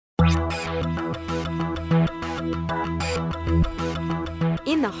In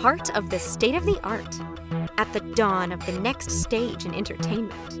the heart of the state-of-the-art, at the dawn of the next stage in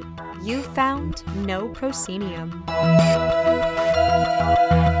entertainment, you found No Proscenium.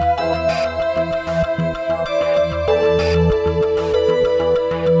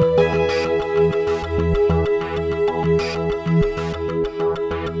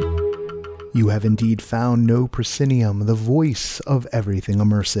 You have indeed found No Proscenium, the voice of everything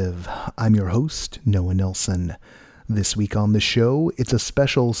immersive. I'm your host, Noah Nelson. This week on the show, it's a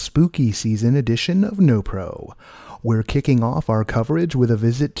special spooky season edition of No Pro. We're kicking off our coverage with a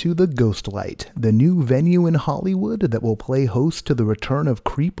visit to the Ghostlight, the new venue in Hollywood that will play host to the return of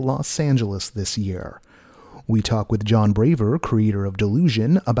Creep Los Angeles this year. We talk with John Braver, creator of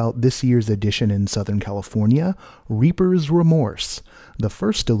Delusion, about this year's edition in Southern California, Reaper's Remorse, the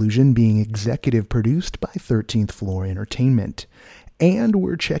first Delusion being executive produced by 13th Floor Entertainment. And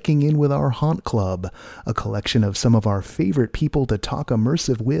we're checking in with our Haunt Club, a collection of some of our favorite people to talk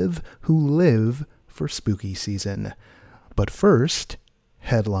immersive with who live for spooky season. But first,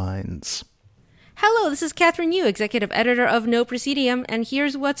 headlines. Hello, this is Catherine Yu, Executive Editor of No Proscenium, and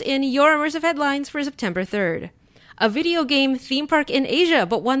here's what's in your immersive headlines for September 3rd. A video game theme park in Asia,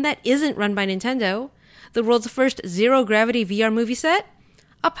 but one that isn't run by Nintendo. The world's first zero-gravity VR movie set.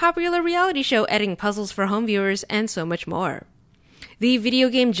 A popular reality show adding puzzles for home viewers, and so much more. The video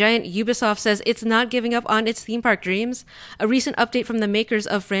game giant Ubisoft says it's not giving up on its theme park dreams. A recent update from the makers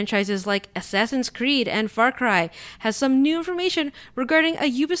of franchises like Assassin's Creed and Far Cry has some new information regarding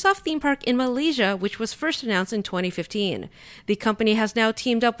a Ubisoft theme park in Malaysia, which was first announced in 2015. The company has now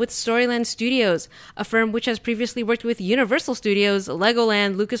teamed up with Storyland Studios, a firm which has previously worked with Universal Studios,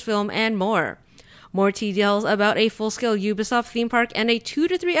 Legoland, Lucasfilm, and more. More details about a full-scale Ubisoft theme park and a 2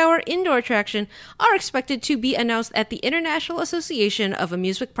 to 3 hour indoor attraction are expected to be announced at the International Association of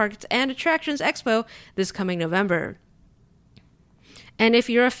Amusement Parks and Attractions Expo this coming November. And if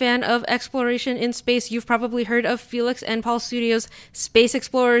you're a fan of exploration in space, you've probably heard of Felix and Paul Studios' Space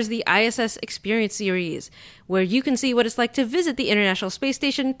Explorers, the ISS Experience series, where you can see what it's like to visit the International Space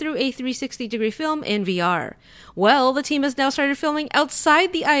Station through a 360-degree film in VR. Well, the team has now started filming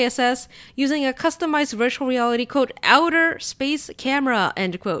outside the ISS using a customized virtual reality, quote, outer space camera,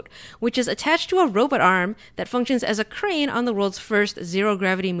 end quote, which is attached to a robot arm that functions as a crane on the world's first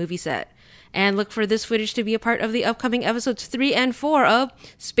zero-gravity movie set. And look for this footage to be a part of the upcoming episodes 3 and 4 of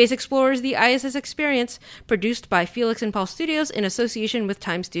Space Explorers, the ISS Experience, produced by Felix and Paul Studios in association with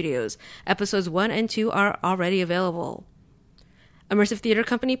Time Studios. Episodes 1 and 2 are already available. Immersive theater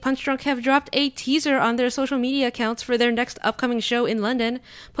company Punch Drunk have dropped a teaser on their social media accounts for their next upcoming show in London,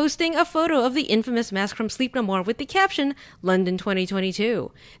 posting a photo of the infamous mask from Sleep No More with the caption, London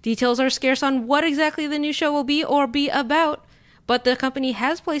 2022. Details are scarce on what exactly the new show will be or be about, but the company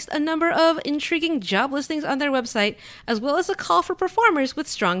has placed a number of intriguing job listings on their website, as well as a call for performers with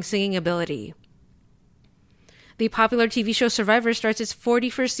strong singing ability. The popular TV show Survivor starts its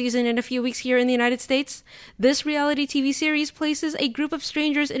 41st season in a few weeks here in the United States. This reality TV series places a group of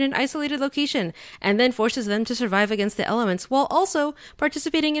strangers in an isolated location and then forces them to survive against the elements while also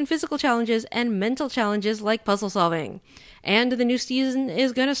participating in physical challenges and mental challenges like puzzle solving. And the new season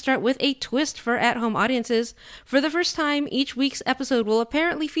is going to start with a twist for at-home audiences. For the first time, each week's episode will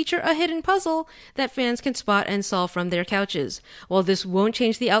apparently feature a hidden puzzle that fans can spot and solve from their couches. While this won't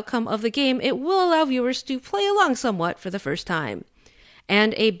change the outcome of the game, it will allow viewers to play along somewhat for the first time.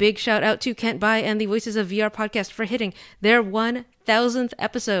 And a big shout out to Kent Bai and the Voices of VR podcast for hitting their 1,000th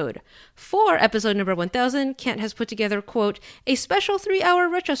episode. For episode number 1,000, Kent has put together, quote, a special 3-hour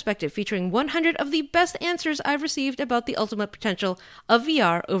retrospective featuring 100 of the best answers I've received about the ultimate potential of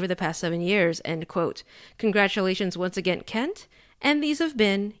VR over the past 7 years, end quote. Congratulations once again, Kent. And these have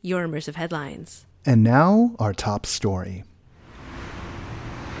been your immersive headlines. And now, our top story.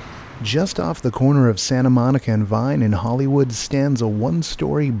 Just off the corner of Santa Monica and Vine in Hollywood stands a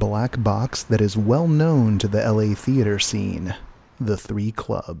one-story black box that is well known to the LA theater scene, the Three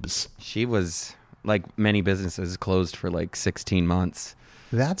Clubs. She was, like many businesses, closed for like 16 months.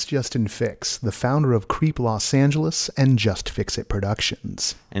 That's Justin Fix, the founder of Creep Los Angeles and Just Fix It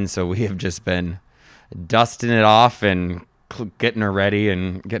Productions. And so we have just been dusting it off and getting her ready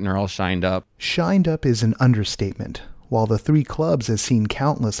and getting her all shined up. Shined up is an understatement. While the Three Clubs has seen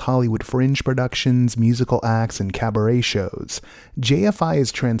countless Hollywood fringe productions, musical acts, and cabaret shows, JFI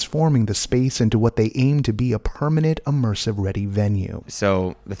is transforming the space into what they aim to be a permanent, immersive-ready venue.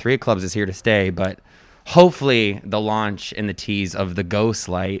 So the Three Clubs is here to stay, but hopefully the launch and the tease of the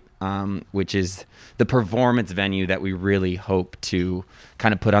Ghostlight, which is the performance venue that we really hope to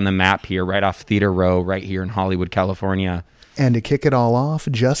kind of put on the map here, right off Theater Row, right here in Hollywood, California. And to kick it all off,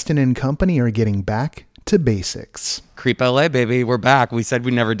 Justin and company are getting back to basics. Creep LA, baby. We're back. We said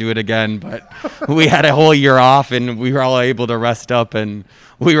we'd never do it again, but we had a whole year off and we were all able to rest up and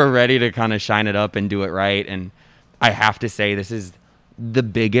we were ready to kind of shine it up and do it right. And I have to say, this is the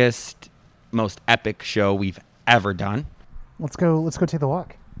biggest, most epic show we've ever done. Let's go take the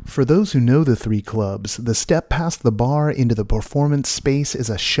walk. For those who know the three clubs, the step past the bar into the performance space is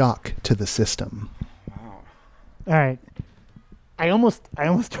a shock to the system. All right. I almost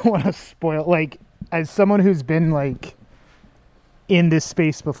don't want to spoil, like, as someone who's been, like, in this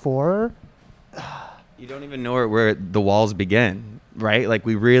space before. You don't even know where the walls begin, right? Like,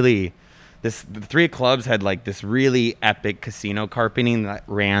 the three clubs had, like, this really epic casino carpeting that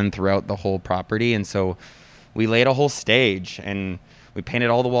ran throughout the whole property. And so we laid a whole stage and we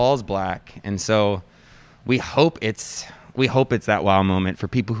painted all the walls black. And so we hope it's that wow moment for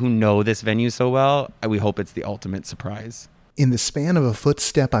people who know this venue so well. We hope it's the ultimate surprise. In the span of a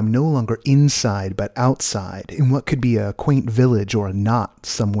footstep, I'm no longer inside, but outside, in what could be a quaint village or a knot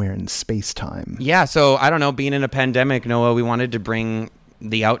somewhere in space-time. Yeah, so I don't know, being in a pandemic, Noah, we wanted to bring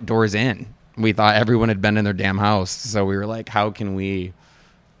the outdoors in. We thought everyone had been in their damn house, so we were like, how can we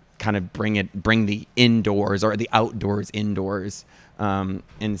kind of bring the indoors or the outdoors indoors? And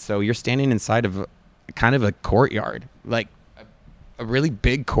so you're standing inside of kind of a courtyard, like a really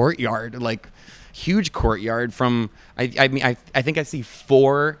big courtyard, like huge courtyard from, I think I see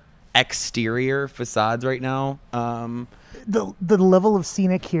 4 exterior facades right now. The level of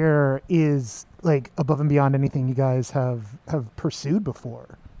scenic here is like above and beyond anything you guys have pursued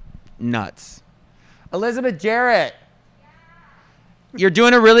before. Nuts. Elizabeth Jarrett, you're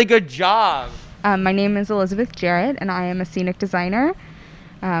doing a really good job. My name is Elizabeth Jarrett, and I am a scenic designer.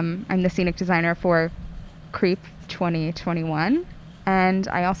 I'm the scenic designer for Creep 2021. And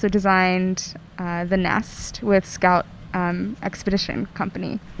I also designed The Nest with Scout Expedition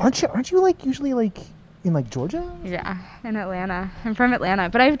Company. Aren't you like usually like in like Georgia? Yeah, in Atlanta. I'm from Atlanta,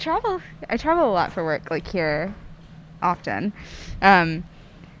 but I travel a lot for work, like here often.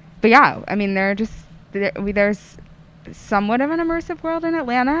 But yeah, I mean, there's somewhat of an immersive world in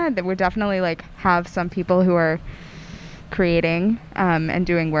Atlanta that would definitely like have some people who are creating and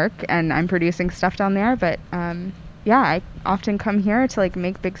doing work, and I'm producing stuff down there. But yeah, I often come here to like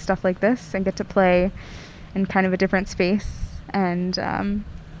make big stuff like this and get to play in kind of a different space, and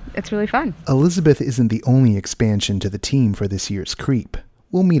it's really fun. Elizabeth isn't the only expansion to the team for this year's Creep.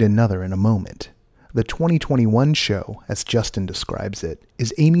 We'll meet another in a moment. The 2021 show, as Justin describes it,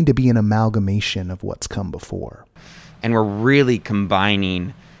 is aiming to be an amalgamation of what's come before. And we're really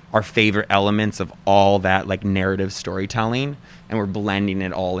combining our favorite elements of all that like narrative storytelling, and we're blending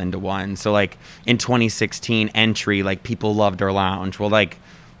it all into one. So like in 2016 entry, like people loved our lounge. Well, like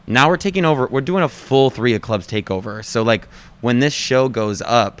now we're taking over, we're doing a full 3 of Clubs takeover. So like when this show goes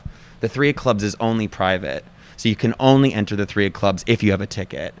up, the 3 of Clubs is only private. So you can only enter the 3 of Clubs if you have a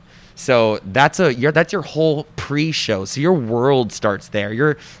ticket. So that's your whole pre-show. So your world starts there.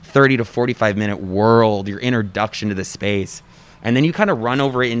 Your 30 to 45 minute world, your introduction to the space. And then you kind of run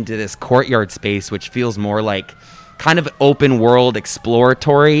over into this courtyard space, which feels more like kind of open world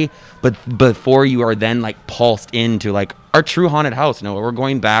exploratory, but before you are then like pulsed into like our true haunted house. No, we're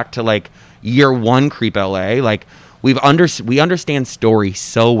going back to like year 1 Creep LA. Like we understand story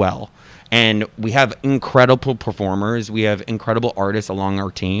so well. And we have incredible performers. We have incredible artists along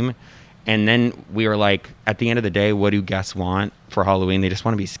our team. And then we are like, at the end of the day, what do guests want for Halloween? They just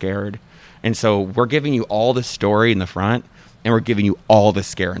want to be scared. And so we're giving you all the story in the front, and we're giving you all the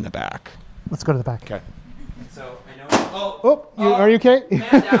scare in the back. Let's go to the back. Okay. So I know. Are you okay?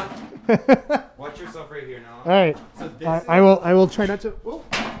 Man down. Watch yourself right here now. All right. So I will try not to.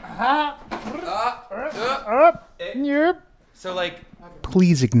 Yep. So like.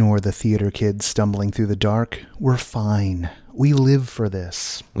 Please ignore the theater kids stumbling through the dark. We're fine. We live for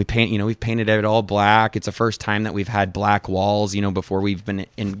this. We've painted it all black. It's the first time that we've had black walls, before we've been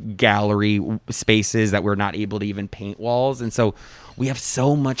in gallery spaces that we're not able to even paint walls. And so we have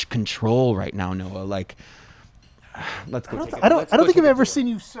so much control right now, Noah. Like, let's go. I don't think I've ever seen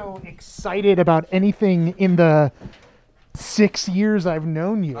you so excited about anything in the 6 years I've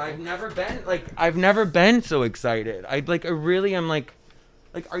known you. I've never been so excited. I really am like,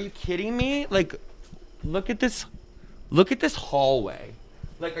 are you kidding me? Like, look at this hallway.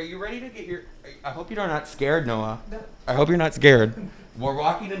 Like, are you ready to get your? I hope you're not scared, Noah. I hope you're not scared. We're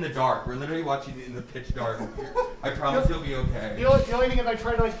walking in the dark. We're literally watching in the pitch dark. I promise you'll be okay. The only thing is I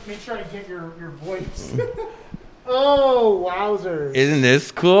try to like make sure I get your voice. Oh, wowzers! Isn't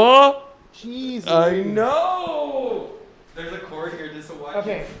this cool? Jeez. I know. There's a cord here just to watch.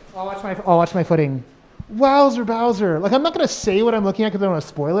 Okay, I'll watch my footing. Wowzer Bowser. Like, I'm not going to say what I'm looking at because I don't want to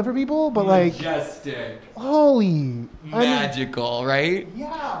spoil it for people, but like, Majestic. holy. Magical, right?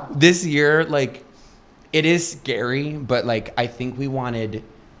 Yeah. This year, like, it is scary, but like, I think we wanted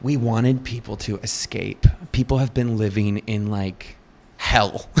people to escape. People have been living in like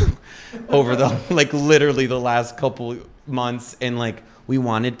hell over the, like, literally the last couple months. And like, we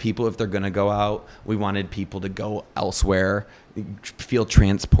wanted people, if they're going to go out, we wanted people to go elsewhere, feel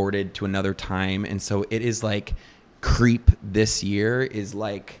transported to another time. And so it is like Creep this year is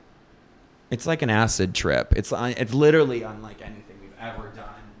like, it's like an acid trip. It's literally unlike anything we've ever done.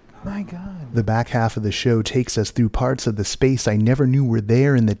 My God. The back half of the show takes us through parts of the space I never knew were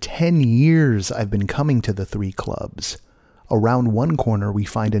there in the 10 years I've been coming to the 3 clubs. Around one corner, we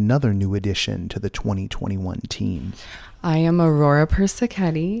find another new addition to the 2021 team. I am Aurora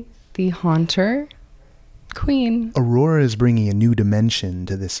Persichetti, the Haunter Queen. Aurora is bringing a new dimension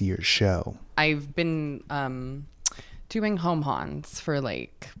to this year's show. I've been doing home haunts for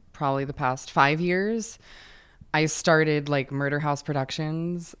like probably the past 5 years. I started like Murder House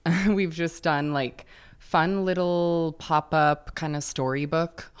Productions. We've just done like fun little pop-up kind of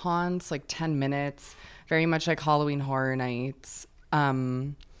storybook haunts, like 10 minutes, very much like Halloween Horror Nights.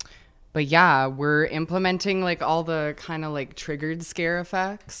 But yeah, we're implementing like all the kind of like triggered scare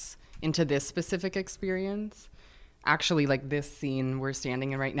effects into this specific experience. Actually, like this scene we're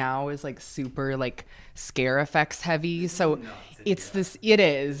standing in right now is like super like scare effects heavy. So it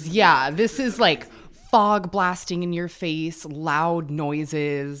is. Yeah, this is like fog blasting in your face, loud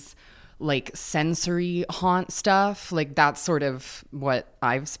noises, like sensory haunt stuff. Like that's sort of what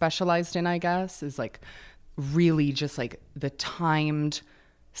I've specialized in, I guess, is like really just like the timed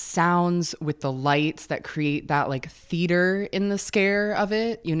sounds with the lights that create that like theater in the scare of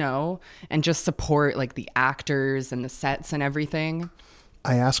it, you know, and just support like the actors and the sets and everything.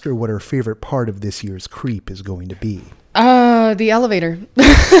 I ask her what her favorite part of this year's Creep is going to be. The elevator.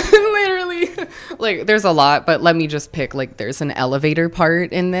 Literally. Like there's a lot, but let me just pick like there's an elevator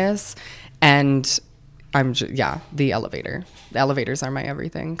part in this, and the elevator. The elevators are my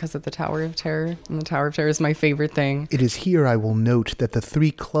everything because of the Tower of Terror, and the Tower of Terror is my favorite thing. It is here I will note that the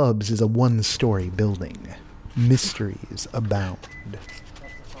 3 clubs is a 1-story building. Mysteries abound.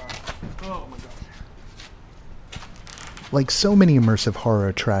 Oh my God. Like so many immersive horror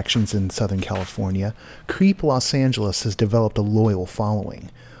attractions in Southern California, Creep Los Angeles has developed a loyal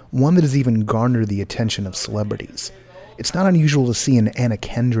following, one that has even garnered the attention of celebrities. It's not unusual to see an Anna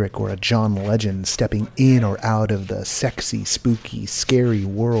Kendrick or a John Legend stepping in or out of the sexy, spooky, scary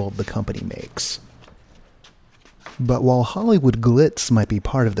world the company makes. But while Hollywood glitz might be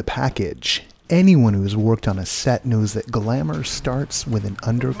part of the package, anyone who has worked on a set knows that glamour starts with an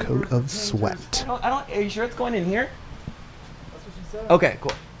undercoat of sweat. Are you sure it's going in here? That's what she said. Okay,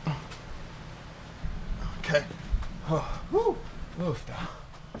 cool. Okay. Woo. Move now.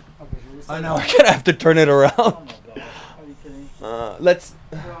 I know, we're gonna have to turn it around. Oh my God. Are you kidding? Let's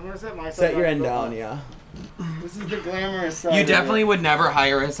I'm gonna set my set your end down, yeah. This is the glamorous side. You definitely would never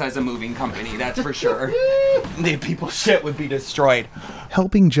hire us as a moving company, that's for sure. The people's shit would be destroyed.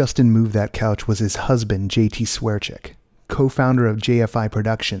 Helping Justin move that couch was his husband, JT Swerchik, co-founder of JFI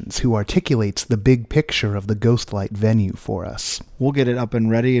Productions, who articulates the big picture of the Ghostlight venue for us. We'll get it up and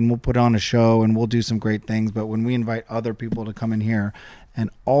ready, and we'll put on a show, and we'll do some great things. But when we invite other people to come in here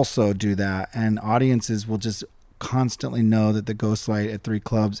and also do that, and audiences will just constantly know that the Ghostlight at 3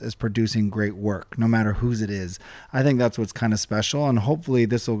 clubs is producing great work, no matter whose it is. I think that's what's kind of special, and hopefully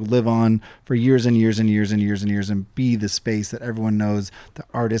this will live on for years and years and years and years and years and be the space that everyone knows the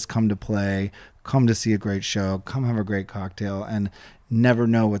artists come to play, come to see a great show, come have a great cocktail, and never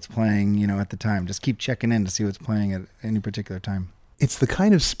know what's playing, you know, at the time. Just keep checking in to see what's playing at any particular time. It's the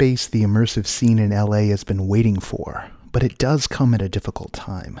kind of space the immersive scene in LA has been waiting for, but it does come at a difficult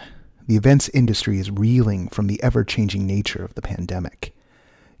time. The events industry is reeling from the ever-changing nature of the pandemic.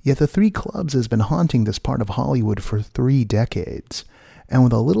 Yet the 3 clubs has been haunting this part of Hollywood for 3 decades, and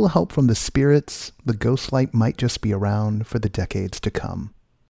with a little help from the spirits, the Ghostlight might just be around for the decades to come.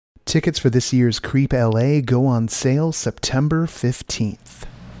 Tickets for this year's Creep LA go on sale September 15th.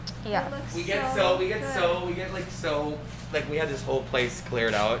 Yeah. We had this whole place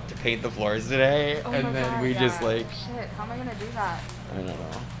cleared out to paint the floors today, Oh and my then God, we yeah. just like, Shit, how am I gonna do that? I don't know.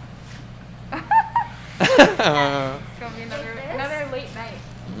 It's gonna be another late night.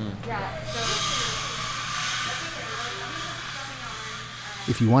 Yeah.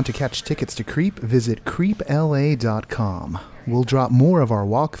 If you want to catch tickets to Creep, visit creepla.com. We'll drop more of our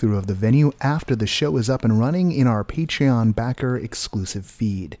walkthrough of the venue after the show is up and running in our Patreon backer exclusive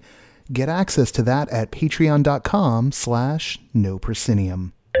feed. Get access to that at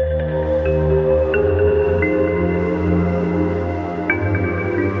patreon.com/noproscenium.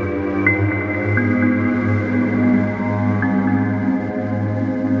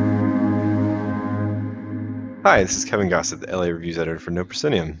 Hi, this is Kevin Gossett, the LA Reviews editor for No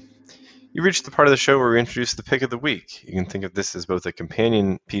Proscenium. You reached the part of the show where we introduce the pick of the week. You can think of this as both a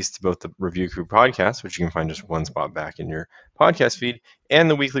companion piece to both the Review Crew podcast, which you can find just one spot back in your podcast feed,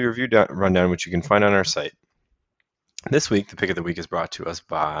 and the weekly review rundown, which you can find on our site. This week, the pick of the week is brought to us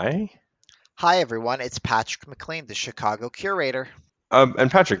by... Hi, everyone. It's Patrick McLean, the Chicago curator.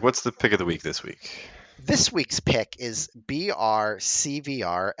 And Patrick, what's the pick of the week this week? This week's pick is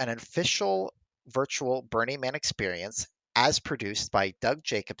BRCVR, an official virtual Burning Man experience as produced by Doug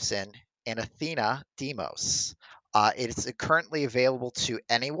Jacobson and Athena Demos. It is currently available to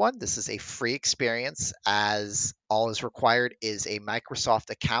anyone. This is a free experience, as all is required is a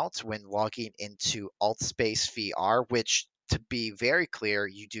Microsoft account when logging into AltSpace VR, which, to be very clear,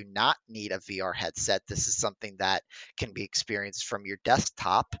 you do not need a VR headset. This is something that can be experienced from your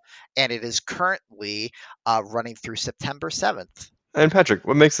desktop, and it is currently running through September 7th. And Patrick,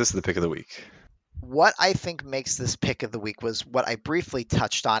 what makes this the pick of the week? What I think makes this pick of the week was what I briefly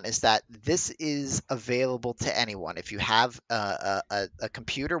touched on, is that this is available to anyone. If you have a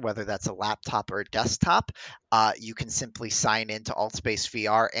computer, whether that's a laptop or a desktop, you can simply sign into AltSpace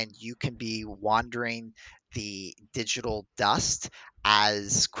VR and you can be wandering the digital dust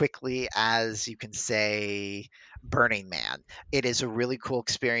as quickly as you can say Burning Man. It is a really cool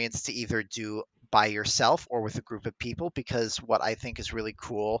experience to either do by yourself or with a group of people, because what I think is really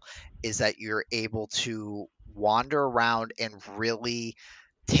cool is that you're able to wander around and really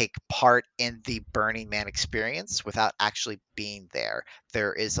take part in the Burning Man experience without actually being there.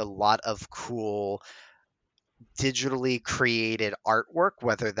 There is a lot of cool digitally created artwork,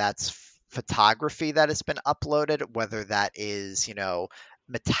 whether that's photography that has been uploaded, whether that is,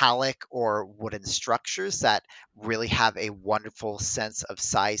 metallic or wooden structures that really have a wonderful sense of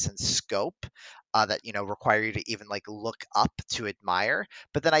size and scope. That require you to even look up to admire.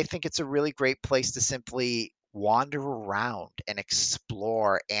 But then I think it's a really great place to simply wander around and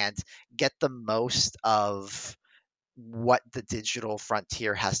explore and get the most of what the digital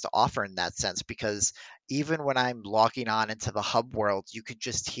frontier has to offer in that sense, because even when I'm logging on into the hub world, you could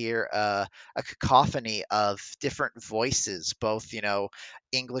just hear a cacophony of different voices, both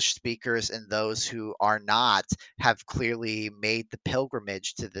English speakers and those who are not, have clearly made the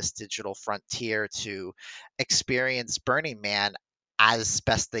pilgrimage to this digital frontier to experience Burning Man as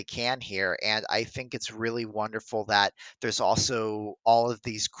best they can here. And I think it's really wonderful that there's also all of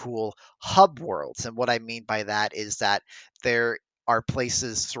these cool hub worlds. And what I mean by that is that there are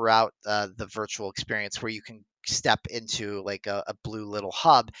places throughout the virtual experience where you can step into a blue little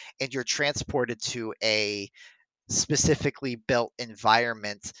hub and you're transported to a specifically built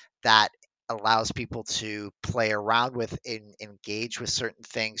environment that allows people to play around with and engage with certain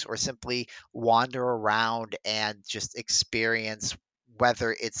things, or simply wander around and just experience,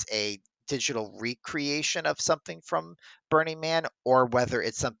 whether it's a digital recreation of something from Burning Man or whether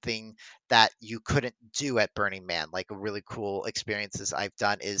it's something that you couldn't do at Burning Man. Like, a really cool experiences I've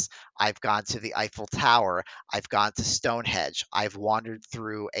done is I've gone to the Eiffel Tower, I've gone to Stonehenge, I've wandered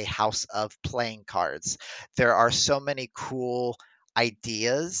through a house of playing cards. There are so many cool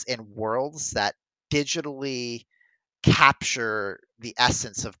ideas and worlds that digitally capture the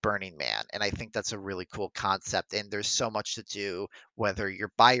essence of Burning Man. And I think that's a really cool concept. And there's so much to do, whether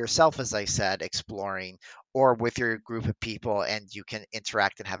you're by yourself, as I said, exploring, or with your group of people, and you can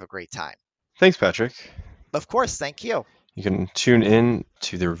interact and have a great time. Thanks, Patrick. Of course, thank you. You can tune in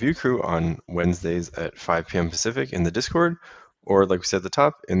to the Review Crew on Wednesdays at 5 p.m. Pacific in the Discord, or like we said at the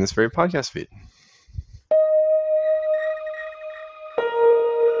top, in this very podcast feed.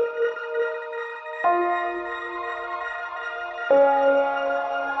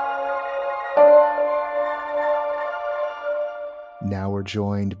 Now we're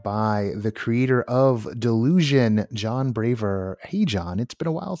joined by the creator of Delusion, John Braver. Hey, John, it's been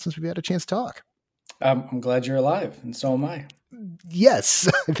a while since we've had a chance to talk. I'm glad you're alive, and so am I. Yes,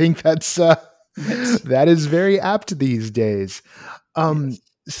 I think that's that is very apt these days. Yes.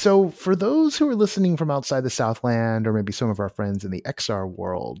 So for those who are listening from outside the Southland, or maybe some of our friends in the XR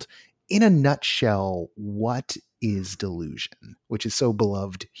world, in a nutshell, what is Delusion, which is so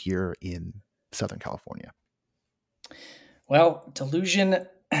beloved here in Southern California? Well, Delusion,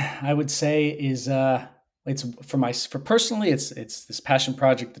 I would say, is it's for personally, it's this passion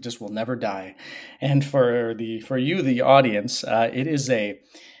project that just will never die, and for you, the audience, it is an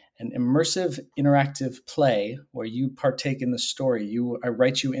immersive, interactive play where you partake in the story. I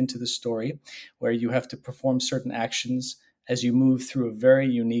write you into the story, where you have to perform certain actions as you move through a very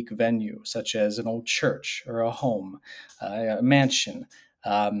unique venue, such as an old church or a home, a mansion,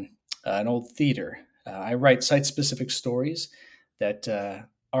 an old theater. I write site-specific stories that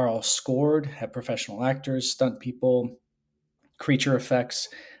are all scored, have professional actors, stunt people, creature effects.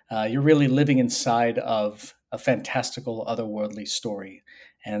 You're really living inside of a fantastical, otherworldly story.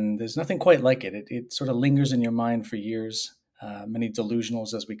 And there's nothing quite like it. It sort of lingers in your mind for years. Many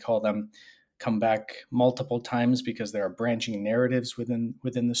delusionals, as we call them, come back multiple times because there are branching narratives within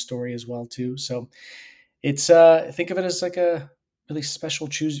the story as well too. So it's think of it as like a really special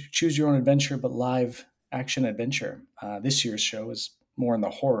choose your own adventure, but live action adventure. This year's show is more in the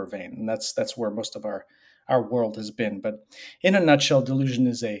horror vein, and that's where most of our world has been. But in a nutshell, Delusion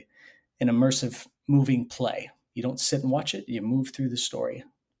is an immersive moving play. You don't sit and watch it; you move through the story.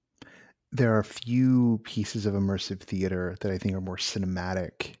 There are a few pieces of immersive theater that I think are more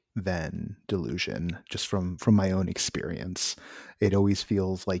cinematic than Delusion, just from my own experience. It always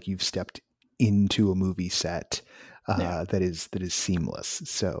feels like you've stepped into a movie set that is seamless.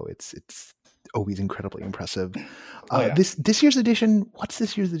 So it's always incredibly impressive. This year's edition, what's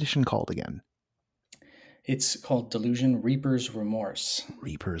this year's edition called again? It's called Delusion Reaper's Remorse.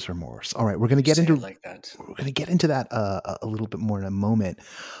 Reaper's Remorse. All right, we're going to get into that. We're going to get into that a little bit more in a moment.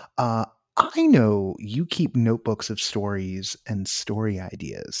 I know you keep notebooks of stories and story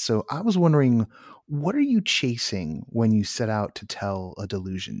ideas. So I was wondering, what are you chasing when you set out to tell a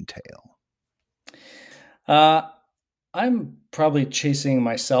Delusion tale? I'm probably chasing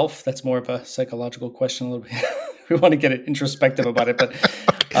myself. That's more of a psychological question a little bit. We want to get introspective about it, but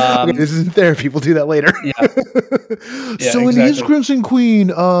okay, this isn't therapy. We'll do that later. Yeah. So in his Crimson Queen,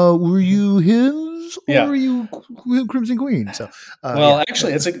 were you his or were you Crimson Queen? So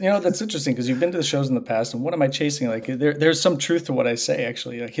actually, it's that's interesting because you've been to the shows in the past, and what am I chasing? Like there's some truth to what I say.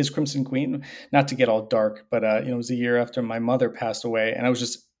 Actually, like his Crimson Queen. Not to get all dark, but it was a year after my mother passed away, and I was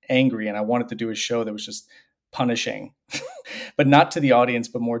just angry, and I wanted to do a show that was just punishing, but not to the audience,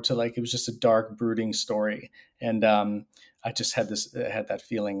 but more to like it was just a dark, brooding story, and I just had that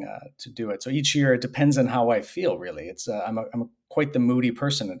feeling to do it. So each year it depends on how I feel. Really, it's I'm quite the moody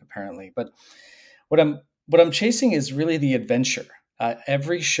person apparently. But what I'm chasing is really the adventure.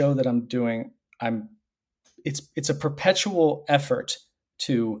 Every show that I'm doing, it's a perpetual effort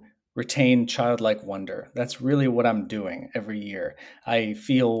to retain childlike wonder. That's really what I'm doing every year. I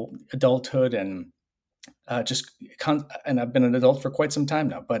feel adulthood and and I've been an adult for quite some time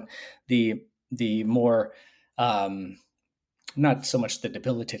now. But the more not so much the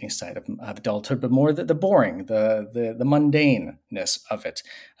debilitating side of adulthood, but more the boring, the mundaneness of it.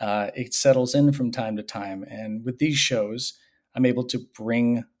 It settles in from time to time, and with these shows, I'm able to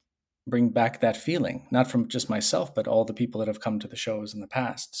bring back that feeling, not from just myself, but all the people that have come to the shows in the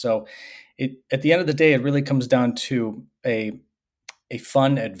past. So, at the end of the day, it really comes down to a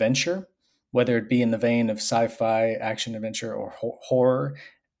fun adventure, whether it be in the vein of sci-fi, action adventure, or horror.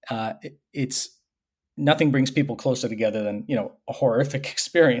 It's nothing brings people closer together than a horrific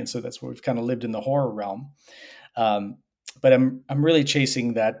experience. So that's where we've kind of lived in the horror realm. But I'm really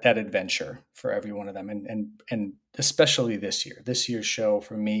chasing that adventure for every one of them, and especially this year. This year's show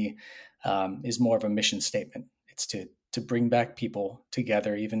for me is more of a mission statement. It's to bring back people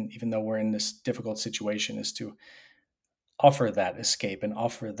together, even though we're in this difficult situation, is to offer that escape and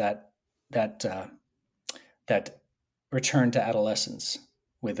offer that return to adolescence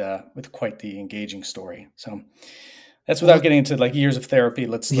with quite the engaging story. So that's without getting into like years of therapy.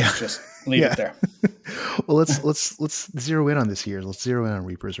 Let's just leave it there. Well, let's zero in on this year. Let's zero in on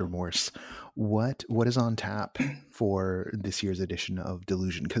Reaper's Remorse. What is on tap for this year's edition of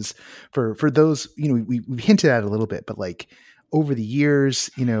Delusion? Because for those, we've hinted at it a little bit, but like over the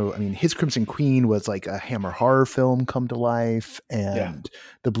years, his Crimson Queen was like a Hammer horror film come to life, and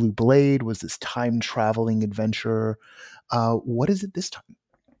The Blue Blade was this time traveling adventure. What is it this time?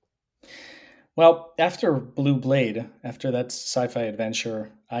 Well, after Blue Blade, after that sci-fi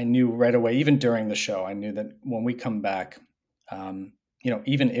adventure, I knew right away, even during the show, I knew that when we come back,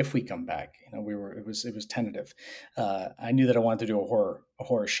 even if we come back, it was tentative. I knew that I wanted to do a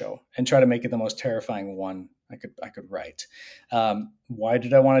horror show and try to make it the most terrifying one I could write. Why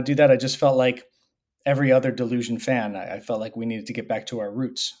did I want to do that? I just felt like every other Delusion fan, I felt like we needed to get back to our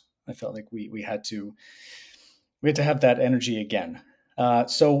roots. I felt like we had to have that energy again.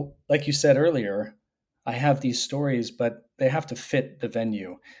 So like you said earlier, I have these stories, but they have to fit the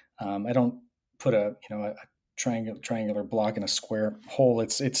venue. I don't put a triangular block in a square hole.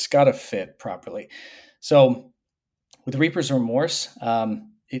 It's got to fit properly. So with Reaper's Remorse,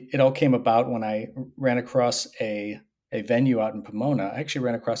 it all came about when I ran across a venue out in Pomona. I actually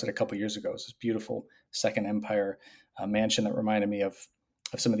ran across it a couple years ago. It's this beautiful Second Empire mansion that reminded me of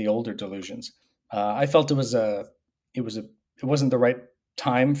some of the older Delusions. I felt it wasn't the right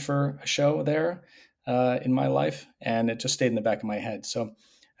time for a show there in my life, and it just stayed in the back of my head. So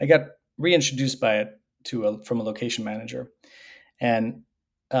I got reintroduced by it from a location manager, and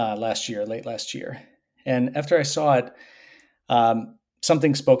late last year. And after I saw it,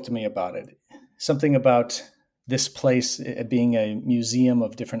 something spoke to me about it. Something about this place being a museum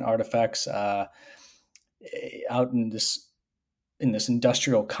of different artifacts out in this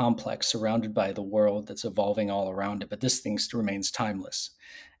industrial complex surrounded by the world that's evolving all around it. But this thing remains timeless.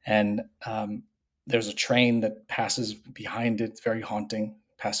 And there's a train that passes behind it, very haunting,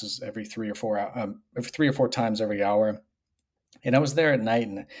 passes every 3 or 4 times every hour. And I was there at night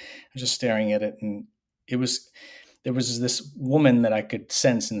and I was just staring at it. And there was this woman that I could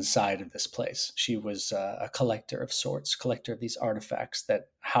sense inside of this place. She was a collector of sorts, collector of these artifacts that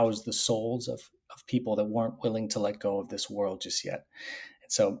housed the souls of people that weren't willing to let go of this world just yet.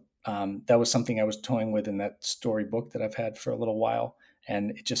 And so that was something I was toying with in that storybook that I've had for a little while,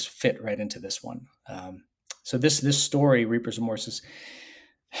 and it just fit right into this one. So this story, Reaper's Remorse, is,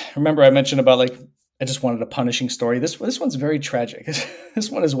 remember I mentioned about like I just wanted a punishing story. This one's very tragic.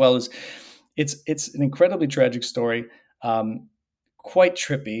 This one as well is it's an incredibly tragic story, quite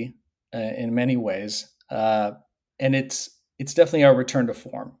trippy in many ways, and it's definitely our return to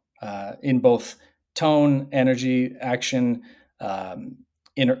form in both tone, energy, action,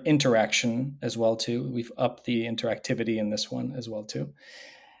 interaction as well too. We've upped the interactivity in this one as well too,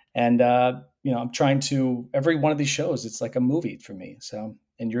 and I'm trying to, every one of these shows, it's like a movie for me. So,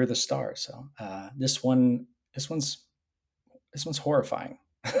 and you're the star. So this one's horrifying,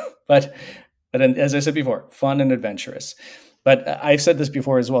 but as I said before, fun and adventurous. But I've said this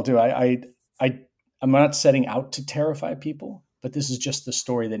before as well too. I'm not setting out to terrify people, but this is just the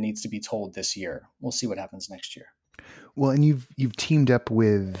story that needs to be told this year. We'll see what happens next year. Well, and you've teamed up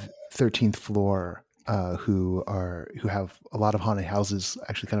with 13th Floor, who have a lot of haunted houses,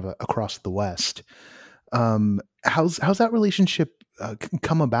 actually, kind of across the West. How's that relationship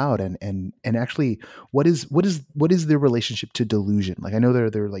come about, and actually, what is their relationship to Delusion? Like, I know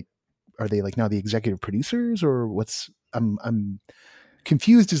they're like, are they like now the executive producers, or what's? I'm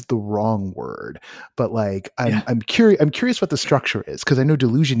confused is the wrong word, but like I'm curious what the structure is, because I know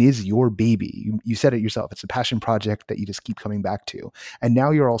Delusion is your baby. You said it yourself. It's a passion project that you just keep coming back to, and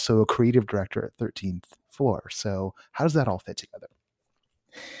now you're also a creative director at 13th Floor. So how does that all fit together?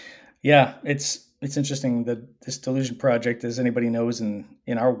 Yeah, it's interesting that this Delusion project, as anybody knows in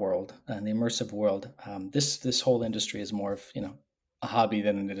our world, in the immersive world, this whole industry is more of a hobby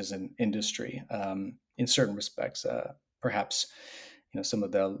than it is an industry in certain respects. Perhaps some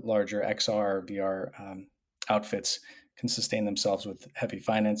of the larger XR, VR outfits can sustain themselves with heavy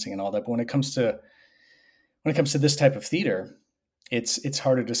financing and all that. But when it comes to this type of theater, it's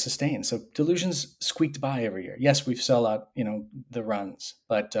harder to sustain. So Delusion's squeaked by every year. Yes, we've sell out the runs,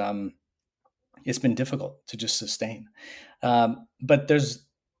 but it's been difficult to just sustain. But there's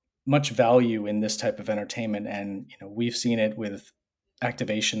much value in this type of entertainment, and we've seen it with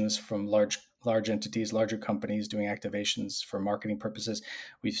activations from large entities, larger companies doing activations for marketing purposes.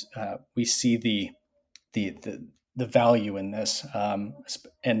 We see the value in this,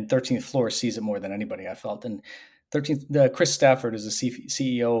 and 13th Floor sees it more than anybody, I felt. And Chris Stafford is the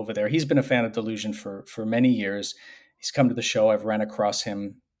CEO over there. He's been a fan of Delusion for many years. He's come to the show. I've ran across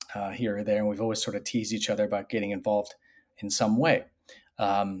him here or there, and we've always sort of teased each other about getting involved in some way,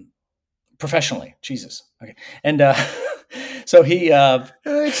 professionally. Jesus, okay, and. So he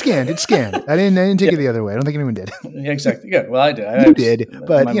it's scanned. I didn't take it the other way. I don't think anyone did. Yeah, exactly. Good. Well, I did. You did,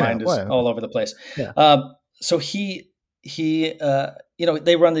 but my mind is all over the place. Yeah. So he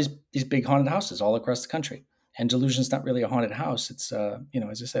they run these big haunted houses all across the country, and Delusion's not really a haunted house. It's as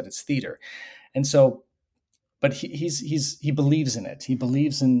I said, it's theater, and so, but he believes in it. He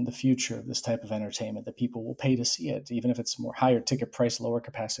believes in the future of this type of entertainment, that people will pay to see it, even if it's a more higher ticket price, lower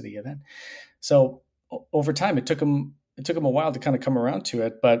capacity event. So over time, it took him a while to kind of come around to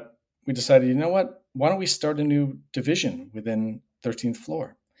it, but we decided, you know what? Why don't we start a new division within 13th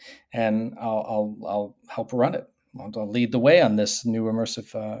Floor, and I'll help run it. I'll lead the way on this new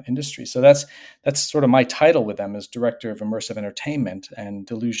immersive industry. So that's sort of my title with them, as Director of Immersive Entertainment, and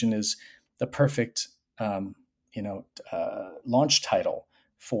Delusion is the perfect launch title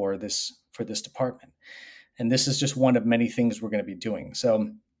for this department. And this is just one of many things we're going to be doing. So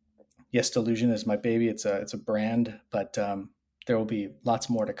yes, Delusion is my baby. It's a brand, but there will be lots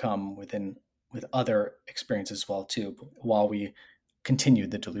more to come with other experiences as well too, while we continue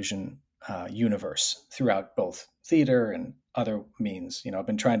the Delusion universe throughout both theater and other means. I've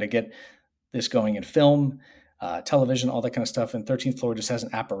been trying to get this going in film, television, all that kind of stuff. And 13th Floor just has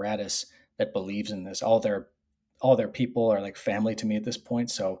an apparatus that believes in this. All their all their people are like family to me at this point.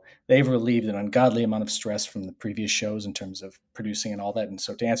 So they've relieved an ungodly amount of stress from the previous shows in terms of producing and all that. And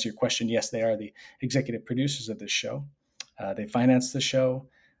so to answer your question, yes, they are the executive producers of this show. They finance the show.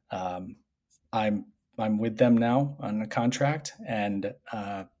 I'm with them now on a contract, and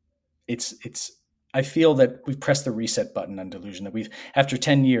it's. I feel that we've pressed the reset button on Delusion. That we've, after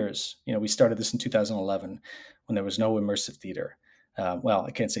 10 years, we started this in 2011 when there was no immersive theater. Well,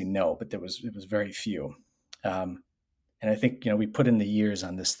 I can't say no, but it was very few. And I think we put in the years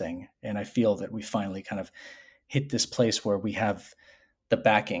on this thing, and I feel that we finally kind of hit this place where we have the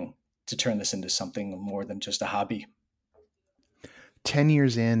backing to turn this into something more than just a hobby. 10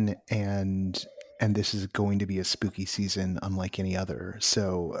 years in, and this is going to be a spooky season unlike any other.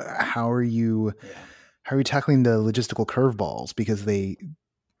 So how are you tackling the logistical curveballs, because they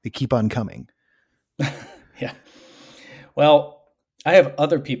keep on coming? Yeah. Well, I have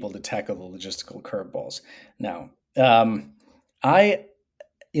other people to tackle the logistical curveballs now. I'll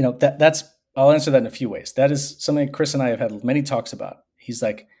answer that in a few ways. That is something Chris and I have had many talks about. He's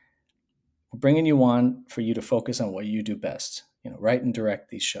like, we're bringing you on for you to focus on what you do best, write and direct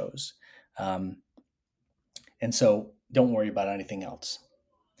these shows. And so don't worry about anything else.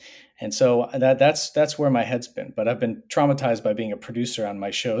 And so that's where my head's been. But I've been traumatized by being a producer on my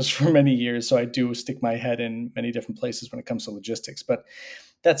shows for many years. So I do stick my head in many different places when it comes to logistics. But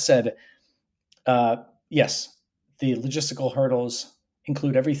that said, yes, the logistical hurdles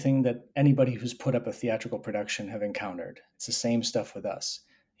include everything that anybody who's put up a theatrical production have encountered. It's the same stuff with us.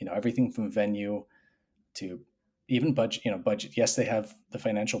 Everything from venue to even budget. Budget. Yes, they have the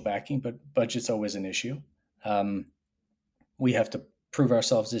financial backing, but budget's always an issue. We have to prove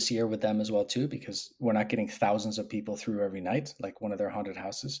ourselves this year with them as well too, because we're not getting thousands of people through every night like one of their haunted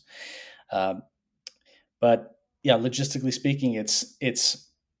houses. But yeah, logistically speaking, it's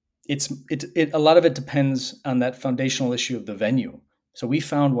a lot of it depends on that foundational issue of the venue. So we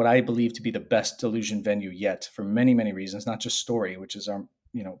found what I believe to be the best Delusion venue yet, for many, many reasons, not just story, which is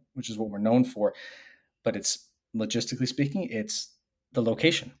what we're known for, but it's logistically speaking, it's the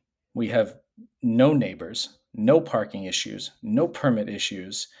location. We have no neighbors, no parking issues, no permit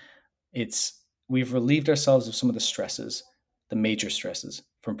issues. We've relieved ourselves of some of the stresses, the major stresses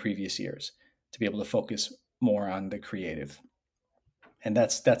from previous years, to be able to focus more on the creative. And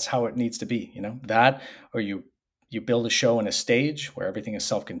that's how it needs to be, that, or you build a show in a stage where everything is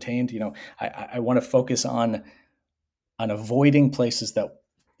self-contained. I want to focus on avoiding places that,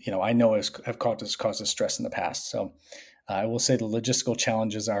 I know have caused us stress in the past. So I will say the logistical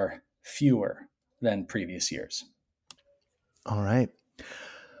challenges are fewer than previous years. All right.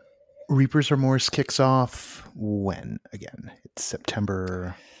 Reaper's Remorse kicks off when again? It's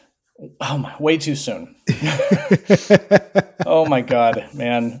September. Oh my, way too soon. Oh my God,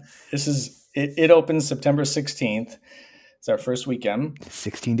 man. It opens September 16th. It's our first weekend.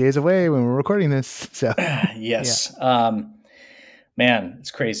 16 days away when we're recording this. So yes. Yeah. Man,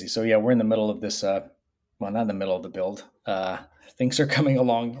 it's crazy. So yeah, we're in the middle of this, well, not in the middle of the build. Things are coming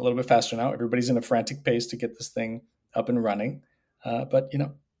along a little bit faster now. Everybody's in a frantic pace to get this thing up and running. But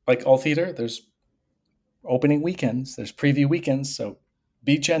like all theater, there's opening weekends, there's preview weekends. So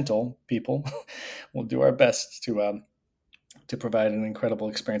be gentle, people. We'll do our best to provide an incredible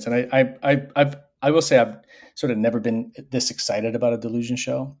experience. And I will say I've sort of never been this excited about a Delusion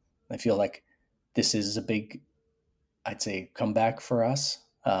show. I feel like this is a big, I'd say, comeback for us.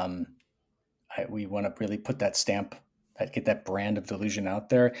 We want to really put that stamp, get that brand of Delusion out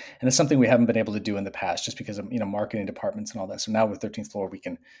there. And it's something we haven't been able to do in the past just because of, marketing departments and all that. So now with 13th Floor, we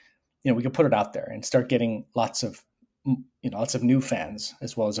can put it out there and start getting lots of new fans,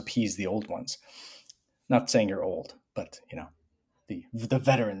 as well as appease the old ones. Not saying you're old, but the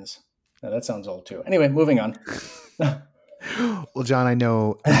veterans. Now, that sounds old too. Anyway, moving on. Well, John, I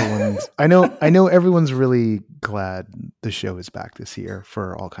know everyone's really glad the show is back this year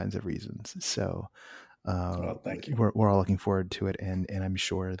for all kinds of reasons. So, well, thank you. We're all looking forward to it, and I'm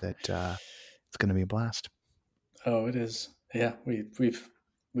sure that it's going to be a blast. Oh, it is. Yeah,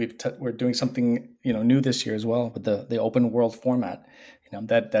 we're doing something new this year as well with the open world format.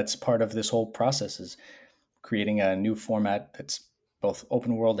 That's part of this whole process, is creating a new format that's both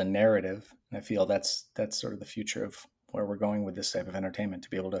open world and narrative. And I feel that's sort of the future of where we're going with this type of entertainment, to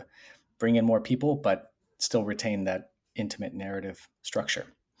be able to bring in more people, but still retain that intimate narrative structure.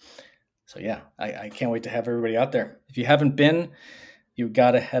 So yeah, I can't wait to have everybody out there. If you haven't been, you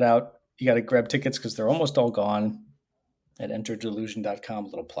got to head out. You got to grab tickets because they're almost all gone at enterdelusion.com. A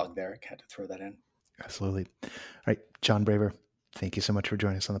little plug there. I had to throw that in. Absolutely. All right, John Braver, thank you so much for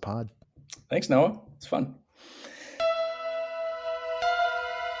joining us on the pod. Thanks, Noah. It's fun.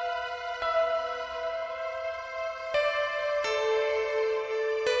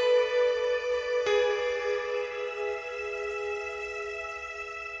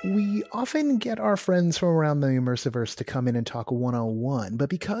 We often get our friends from around the Immersiverse to come in and talk one-on-one, but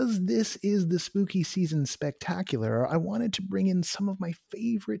because this is the Spooky Season Spectacular, I wanted to bring in some of my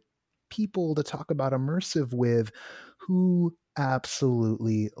favorite people to talk about immersive with who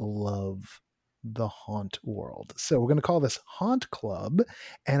absolutely love the haunt world. So we're going to call this Haunt Club,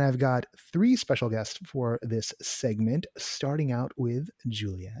 and I've got 3 special guests for this segment, starting out with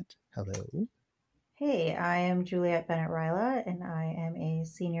Juliet. Hello. Hey, I am Juliet Bennett-Ryla, and I am a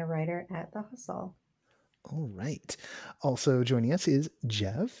senior writer at The Hustle. All right. Also joining us is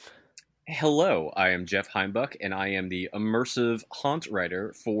Jeff. Hello, I am Jeff Heimbuck, and I am the immersive haunt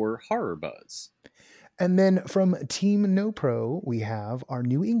writer for Horror Buzz. And then from Team No Pro, we have our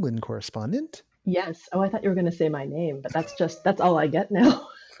New England correspondent. Yes. Oh, I thought you were going to say my name, but that's all I get now.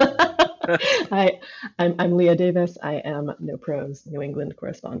 I'm Leah Davis. I am No Pro's New England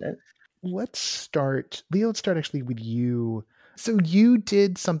correspondent. Let's start actually with you. So you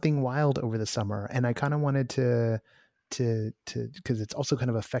did something wild over the summer, and I kind of wanted to because it's also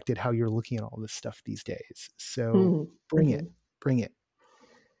kind of affected how you're looking at all this stuff these days. So bring it.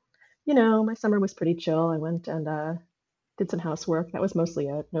 You know, my summer was pretty chill. I went and did some housework. That was mostly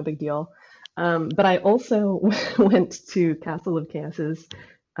it. No big deal. But I also went to Castle of Chaos's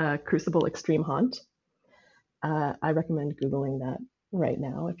Crucible Extreme Haunt. I recommend Googling that right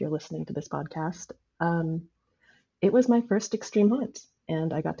now if you're listening to this podcast. It was my first extreme haunt,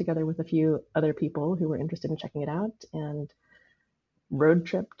 and I got together with a few other people who were interested in checking it out and road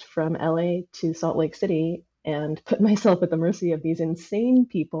tripped from LA to Salt Lake City and put myself at the mercy of these insane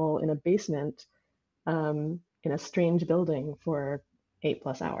people in a basement in a strange building for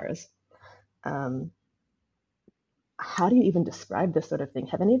 8+ hours. How do you even describe this sort of thing?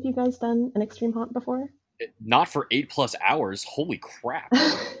 Have any of you guys done an extreme haunt before? Not for 8+ hours. Holy crap.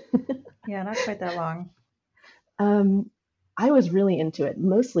 Yeah, not quite that long. I was really into it,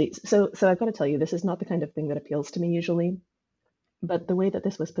 mostly. So I've got to tell you, this is not the kind of thing that appeals to me usually. But the way that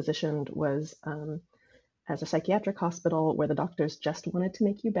this was positioned was as a psychiatric hospital where the doctors just wanted to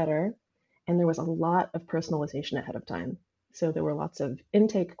make you better. And there was a lot of personalization ahead of time. So there were lots of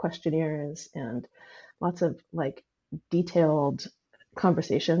intake questionnaires and lots of like detailed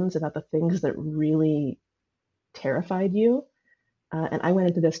conversations about the things that really terrified you. And I went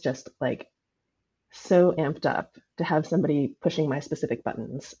into this just like so amped up to have somebody pushing my specific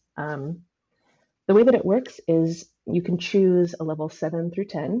buttons. The way that it works is you can choose a level 7 through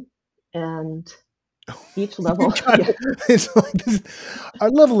 10, and each level. It's like this,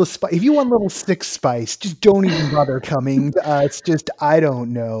 our level of spice. If you want level 6 spice, just don't even bother coming to us. Just, I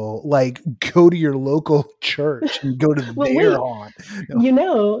don't know, like go to your local church and go to their haunt. No. You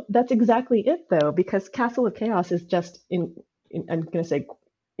know, that's exactly it though, because Castle of Chaos is just I'm going to say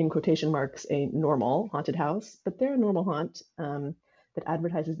in quotation marks, a normal haunted house, but they're a normal haunt that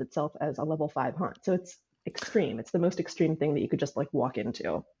advertises itself as a level 5 haunt. So it's extreme. It's the most extreme thing that you could just like walk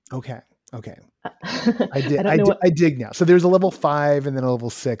into. Okay. I dig now. So there's a level 5 and then a level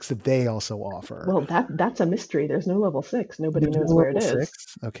 6 that they also offer. Well, that's a mystery. There's no level 6. Nobody knows where it is.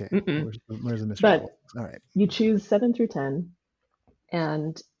 6? Okay. Where's the mystery? But level? All right. You choose 7 through 10,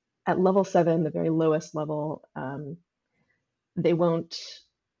 and at level 7, the very lowest level, they won't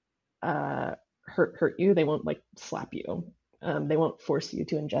hurt you. They won't like slap you. They won't force you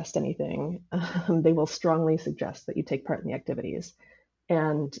to ingest anything. They will strongly suggest that you take part in the activities,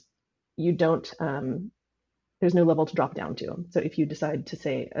 and you don't. There's no level to drop down to. So if you decide to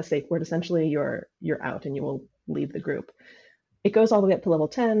say a safe word, essentially you're out and you will leave the group. It goes all the way up to level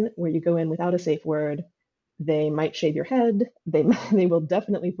 10, where you go in without a safe word. They might shave your head. They will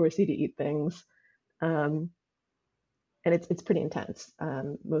definitely force you to eat things. And it's pretty intense.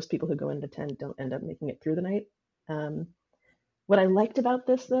 Most people who go into 10 don't end up making it through the night. What I liked about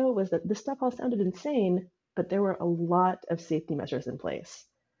this, though, was that this stuff all sounded insane, but there were a lot of safety measures in place,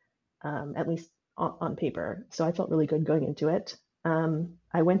 at least on paper. So I felt really good going into it.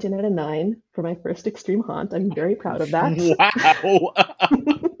 I went in at a 9 for my first extreme haunt. I'm very proud of that.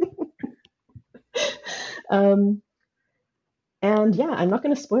 Wow. And yeah, I'm not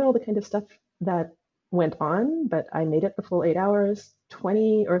going to spoil the kind of stuff that went on, but I made it the full 8 hours.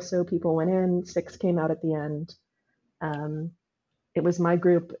 20 or so people went in, 6 came out at the end. It was my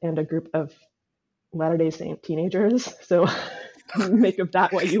group and a group of Latter-day Saint teenagers, so make of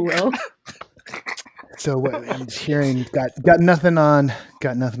that what you will. So what I'm hearing, got nothing on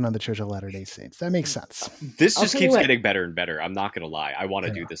the Church of Latter-day Saints. That makes sense. This just keeps getting better and better. I'm not going to lie. I want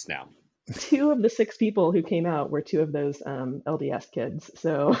to do this now. 2 of the 6 people who came out were 2 of those LDS kids.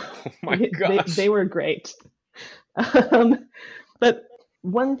 So oh my gosh. They were great. But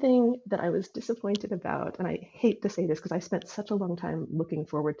One thing that I was disappointed about, and I hate to say this because I spent such a long time looking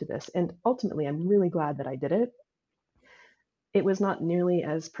forward to this, and ultimately I'm really glad that I did it. It was not nearly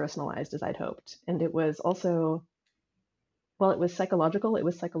as personalized as I'd hoped. And it was also, well, it was psychological. It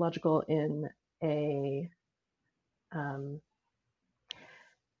was psychological in a um,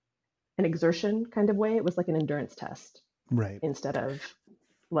 an exertion kind of way. It was like an endurance test Right. instead of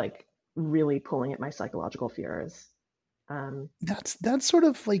like really pulling at my psychological fears. That's sort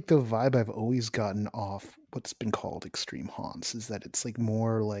of like the vibe I've always gotten off what's been called extreme haunts, is that it's like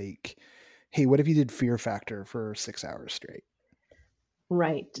more like, hey, what if you did Fear Factor for 6 hours straight?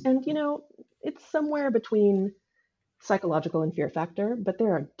 Right. And, it's somewhere between psychological and fear factor, but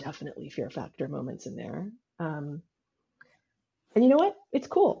there are definitely fear factor moments in there. And you know what? It's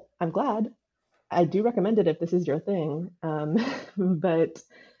cool. I'm glad. I do recommend it if this is your thing. But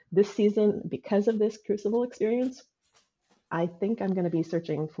this season, because of this Crucible experience, I think I'm going to be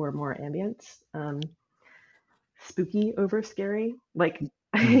searching for more ambience. Spooky over scary. Like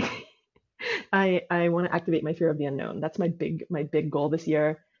I want to activate my fear of the unknown. That's my big goal this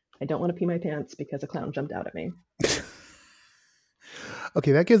year. I don't want to pee my pants because a clown jumped out at me.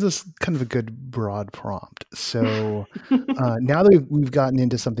 Okay, that gives us kind of a good broad prompt. So now that we've gotten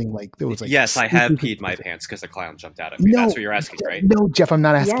into something like there was like yes, I have peed my pants because a clown jumped out at me. That's what you're asking, right? No, Jeff, I'm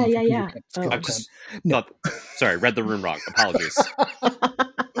not asking. Yeah. Sorry, read the room wrong. Apologies.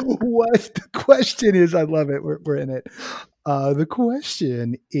 What the question is? I love it. We're in it. The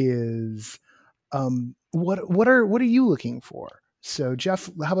question is, what are you looking for? So Jeff,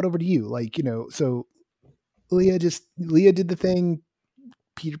 how about over to you? Like, so Leah did the thing,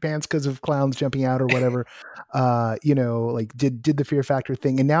 Peter Pants because of clowns jumping out or whatever. Like did the fear factor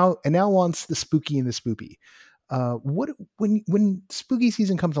thing, and now wants the spooky and the spoopy. When spooky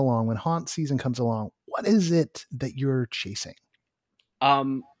season comes along, when haunt season comes along, what is it that you're chasing?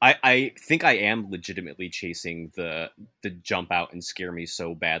 I think I am legitimately chasing the jump out and scare me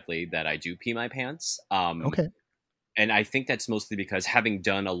so badly that I do pee my pants. Okay. And I think that's mostly because having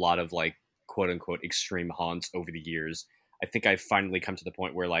done a lot of like quote unquote extreme haunts over the years, I think I've finally come to the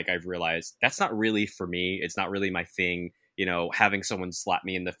point where like I've realized that's not really for me. It's not really my thing. Having someone slap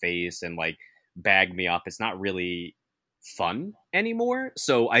me in the face and like bag me up, it's not really fun anymore.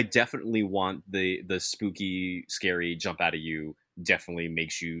 So I definitely want the spooky, scary jump out of you definitely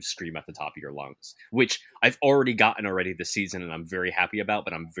makes you scream at the top of your lungs, which I've already gotten this season and I'm very happy about,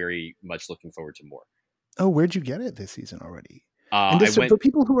 but I'm very much looking forward to more. Oh, where'd you get it this season already? And just for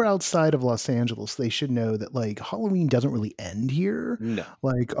people who are outside of Los Angeles, they should know that like Halloween doesn't really end here. No.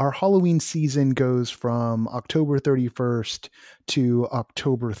 Like our Halloween season goes from October 31st to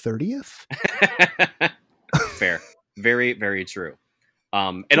October 30th. Fair. Very, very true.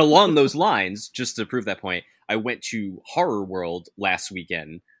 And along those lines, just to prove that point, I went to Horror World last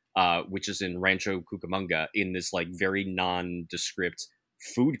weekend, which is in Rancho Cucamonga, in this like very nondescript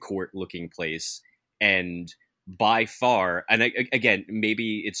food court looking place. And by far, and again,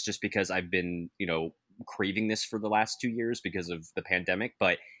 maybe it's just because I've been, craving this for the last 2 years because of the pandemic,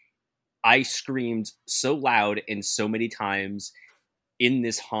 but I screamed so loud and so many times in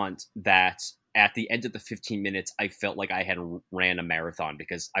this haunt that at the end of the 15 minutes, I felt like I had ran a marathon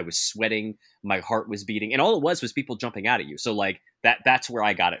because I was sweating, my heart was beating, and all it was people jumping out at you. So like that's where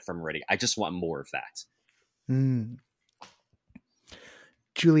I got it from already. I just want more of that.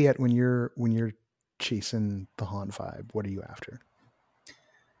 Juliet, when you're chasing the haunt vibe, what are you after?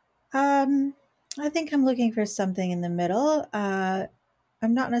 I think I'm looking for something in the middle. I'm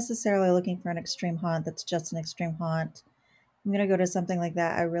not necessarily looking for an extreme haunt that's just an extreme haunt. I'm going to go to something like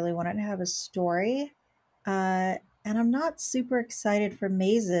that. I really want it to have a story. And I'm not super excited for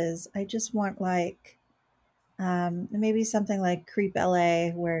mazes. I just want like maybe something like Creep LA,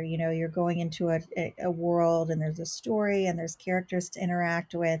 where you're going into a world and there's a story and there's characters to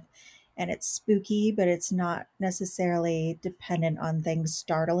interact with, and it's spooky, but it's not necessarily dependent on things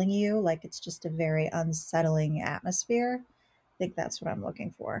startling you. Like it's just a very unsettling atmosphere. I think that's what I'm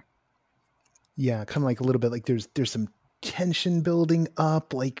looking for. Yeah, kind of like a little bit like there's some tension building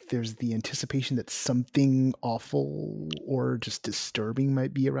up, like there's the anticipation that something awful or just disturbing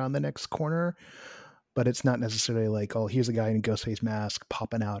might be around the next corner, but it's not necessarily like, oh, here's a guy in a ghost face mask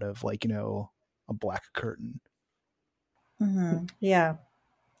popping out of like, a black curtain. Mm-hmm. Yeah.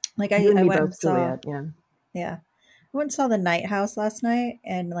 Like You and I me went both, and saw, Juliet. Yeah. I went and saw The Night House last night,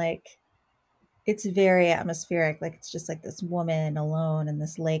 and like it's very atmospheric. Like it's just like this woman alone in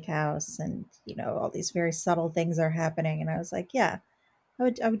this lake house, and all these very subtle things are happening. And I was like, yeah, I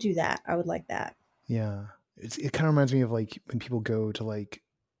would do that. I would like that. Yeah, it kind of reminds me of like when people go to like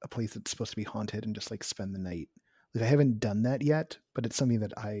a place that's supposed to be haunted and just like spend the night Like I haven't done that yet, but it's something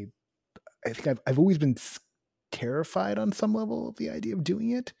that I think I've always been terrified on some level of the idea of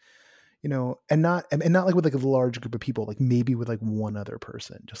doing it, and not like with like a large group of people, like maybe with like one other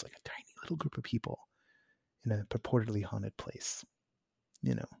person, just like a tiny little group of people in a purportedly haunted place,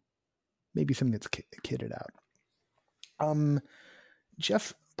 maybe something that's kitted out.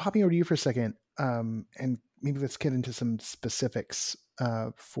 Jeff, popping over to you for a second, and maybe let's get into some specifics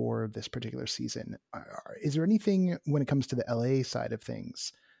for this particular season. Is there anything when it comes to the LA side of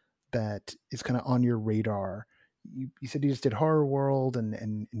things that is kind of on your radar? You said you just did Horror World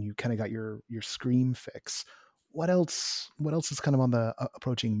and you kind of got your Scream fix. What else is kind of on the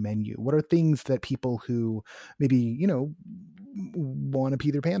approaching menu? What are things that people who maybe, want to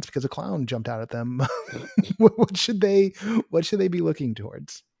pee their pants because a clown jumped out at them, what should they be looking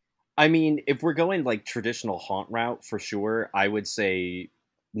towards? I mean, if we're going like traditional haunt route, for sure, I would say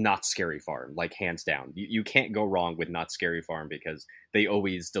Not Scary Farm, like hands down. You can't go wrong with Not Scary Farm because they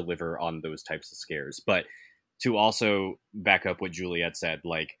always deliver on those types of scares. But to also back up what Juliet said,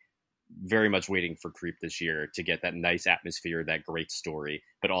 like very much waiting for Creep this year to get that nice atmosphere, that great story,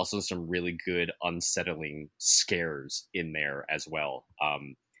 but also some really good unsettling scares in there as well.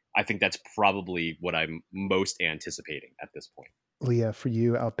 I think that's probably what I'm most anticipating at this point. Leah, for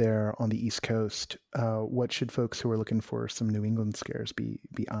you out there on the East Coast, what should folks who are looking for some New England scares be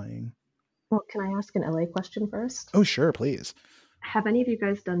eyeing? Well, can I ask an LA question first? Oh, sure, please. Have any of you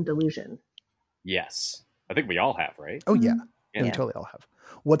guys done Delusion? Yes. I think we all have, right? Oh, yeah. Yeah. We totally all have.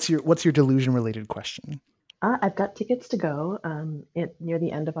 What's your Delusion related question? I've got tickets to go near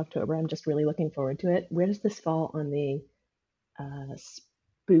the end of October. I'm just really looking forward to it. Where does this fall on the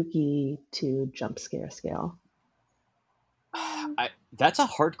spooky to jump scare scale? That's a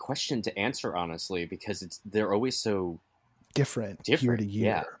hard question to answer, honestly, because they're always so different year to year.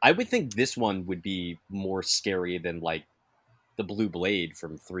 Yeah, I would think this one would be more scary than like the Blue Blade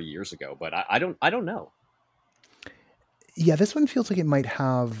from 3 years ago, but I don't know. Yeah, this one feels like it might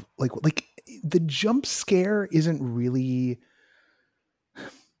have like the jump scare isn't really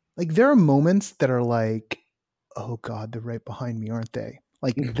like, there are moments that are like, oh God, they're right behind me, aren't they?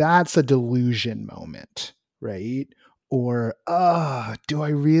 Like that's a delusion moment, right? Or, do I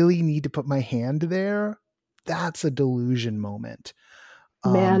really need to put my hand there? That's a delusion moment.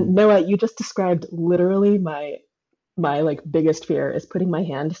 Man, Noah, you just described literally my like biggest fear is putting my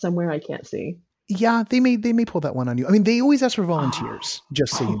hand somewhere I can't see. Yeah, they may pull that one on you. I mean, they always ask for volunteers,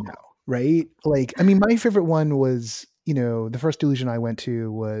 just so you know, right? Like, I mean, my favorite one was, the first Delusion I went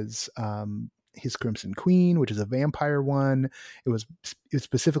to was His Crimson Queen, which is a vampire one. It was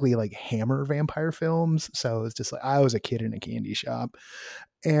specifically like Hammer vampire films. So it's just like I was a kid in a candy shop.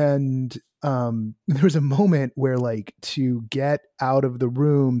 And there was a moment where, like, to get out of the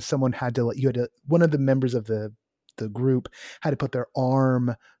room, someone had to one of the members of the group had to put their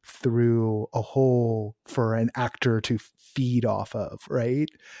arm through a hole for an actor to feed off of, right?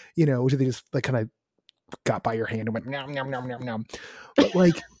 Which they just like kind of got by your hand and went nom nom nom nom nom. But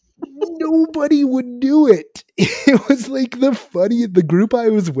like nobody would do it. It was like the group I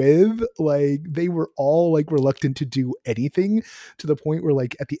was with, like they were all like reluctant to do anything, to the point where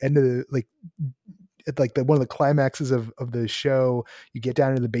like at the end of the one of the climaxes of the show, you get down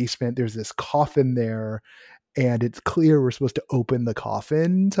into the basement, there's this coffin there, and it's clear we're supposed to open the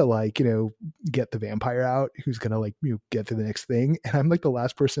coffin to get the vampire out who's gonna get to the next thing. And I'm like the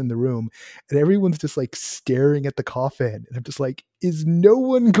last person in the room, and everyone's just like staring at the coffin, and I'm just like, is no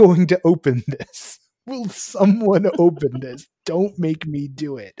one going to open this? Will someone open this? Don't make me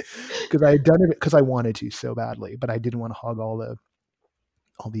do it, because I had done it because I wanted to so badly, but I didn't want to hog all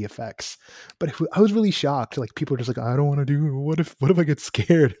the effects. But I was really shocked. Like, people are just like, I don't want to do it. What if I get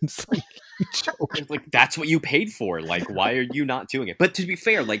scared? And it's like that's what you paid for. Like, why are you not doing it? But to be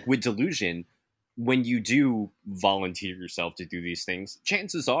fair, like with Delusion, when you do volunteer yourself to do these things,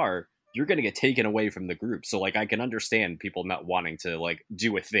 chances are you're going to get taken away from the group. So like, I can understand people not wanting to like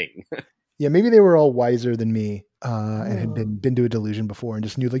do a thing. Yeah, maybe they were all wiser than me and had been to a Delusion before and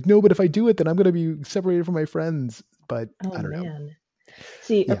just knew like, no, but if I do it, then I'm going to be separated from my friends. But I don't know.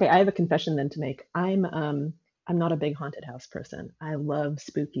 See, okay, I have a confession then to make. I'm not a big haunted house person. I love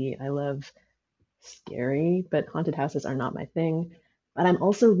spooky. I love scary, but haunted houses are not my thing. But I'm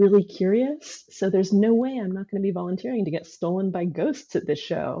also really curious, so there's no way I'm not going to be volunteering to get stolen by ghosts at this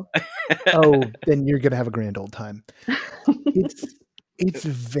show. Oh, then you're going to have a grand old time. It's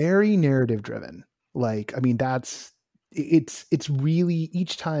very narrative driven. Like, I mean, it's really,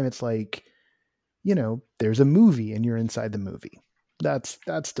 each time it's like, there's a movie and you're inside the movie. That's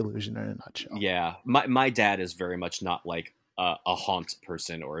Delusion in a nutshell. Yeah, my dad is very much not like a haunt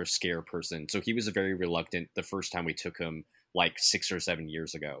person or a scare person. So he was very reluctant the first time we took him like 6 or 7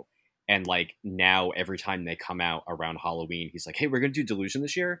 years ago. And like now every time they come out around Halloween, he's like, "Hey, we're going to do Delusion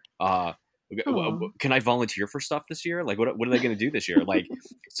this year. Aw. Can I volunteer for stuff this year? Like, what are they going to do this year?" Like,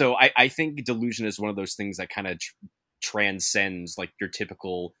 so I think Delusion is one of those things that kind of transcends like your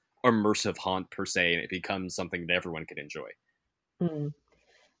typical immersive haunt per se, and it becomes something that everyone can enjoy. Mm.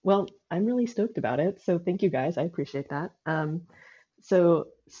 Well, I'm really stoked about it. So thank you guys. I appreciate that. So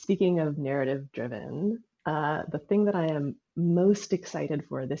speaking of narrative driven, the thing that I am most excited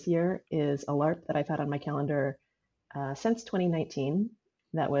for this year is a LARP that I've had on my calendar since 2019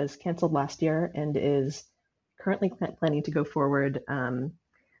 that was canceled last year and is currently planning to go forward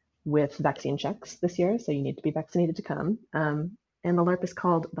with vaccine checks this year. So you need to be vaccinated to come. And the LARP is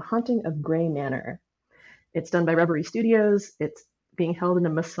called The Haunting of Grey Manor. It's done by Reverie Studios. It's being held in a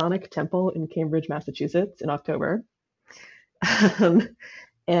Masonic temple in Cambridge, Massachusetts in October.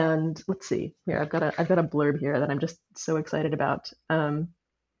 And let's see here. I've got a blurb here that I'm just so excited about.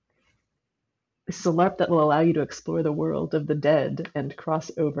 This is a LARP that will allow you to explore the world of the dead and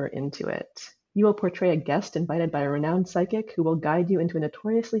cross over into it. You will portray a guest invited by a renowned psychic who will guide you into a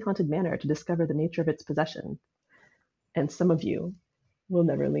notoriously haunted manor to discover the nature of its possession. And some of you will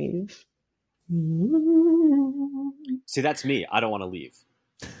never leave. See, that's me. I don't want to leave.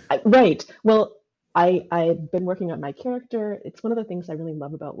 Right. Well, I've been working on my character. It's one of the things I really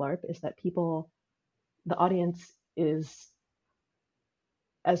love about LARP is that the audience is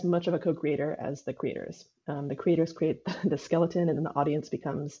as much of a co-creator as the creators. The creators create the skeleton, and then the audience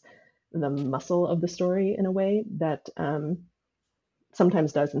becomes the muscle of the story in a way that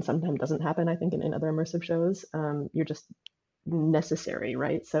sometimes does and sometimes doesn't happen, I think, in other immersive shows. You're just necessary,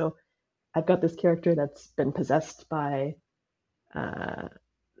 right? So I've got this character that's been possessed by a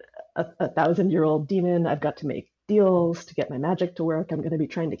 1,000-year-old demon. I've got to make deals to get my magic to work. I'm going to be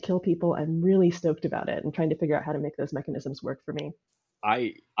trying to kill people. I'm really stoked about it and trying to figure out how to make those mechanisms work for me.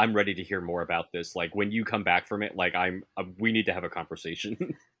 I'm ready to hear more about this. Like when you come back from it, like we need to have a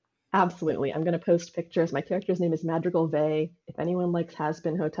conversation. Absolutely. I'm going to post pictures. My character's name is Madrigal Vey. If anyone likes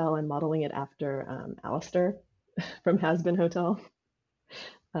Has-Been Hotel, I'm modeling it after Alistair from Has-Been Hotel.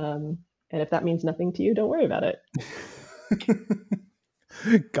 And if that means nothing to you, don't worry about it.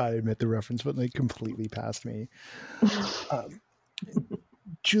 Gotta admit the reference went like completely past me.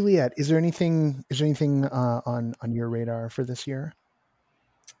 Juliet, is there anything on your radar for this year?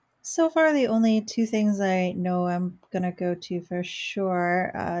 So far, the only two things I know I'm gonna go to for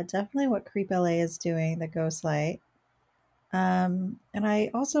sure, definitely what Creep LA is doing, the Ghost Light. And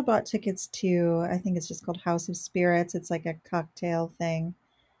I also bought tickets to, I think it's just called House of Spirits. It's like a cocktail thing.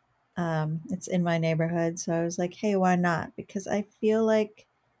 It's in my neighborhood, so I was like, hey, why not? Because I feel like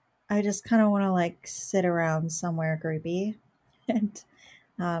I just kind of want to like sit around somewhere creepy and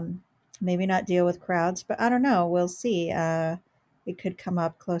maybe not deal with crowds, but I don't know. We'll see. It could come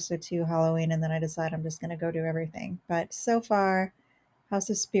up closer to Halloween, and then I decide I'm just going to go do everything. But so far, House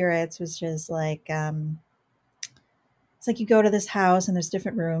of Spirits was just like it's like you go to this house and there's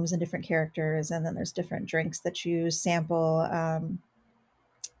different rooms and different characters, and then there's different drinks that you sample.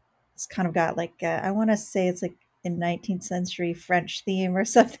 It's kind of got like I want to say it's like in 19th century French theme or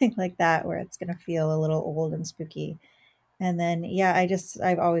something like that, where it's going to feel a little old and spooky. And then yeah,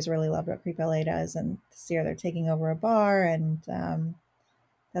 I've always really loved what Creep LA does, and this year they're taking over a bar, and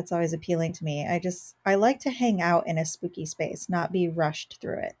that's always appealing to me. I like to hang out in a spooky space, not be rushed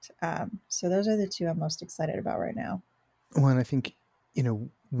through it. So those are the two I'm most excited about right now. Well, and I think,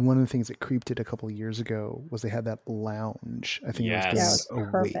 one of the things that Creep did a couple of years ago was they had that lounge. I think Yes. it Yeah, was it was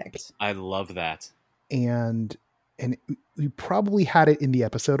perfect. I love that. And we probably had it in the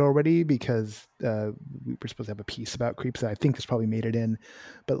episode already because we were supposed to have a piece about Creep, so I think this probably made it in.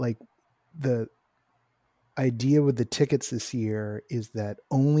 But like the idea with the tickets this year is that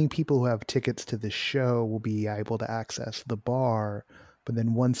only people who have tickets to the show will be able to access the bar. But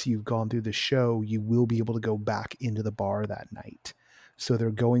then once you've gone through the show, you will be able to go back into the bar that night. So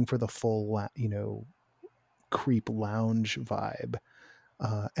they're going for the full, Creep lounge vibe.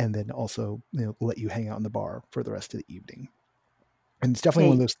 And then also, let you hang out in the bar for the rest of the evening. And it's definitely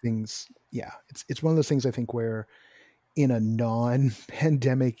one of those things. Yeah, it's one of those things I think where in a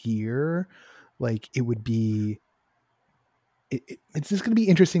non-pandemic year, like it would be, it's just going to be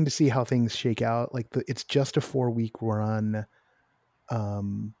interesting to see how things shake out. Like it's just a 4-week run.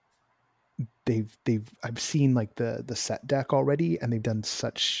 I've seen like the set deck already, and they've done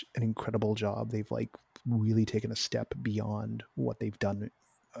such an incredible job. They've like really taken a step beyond what they've done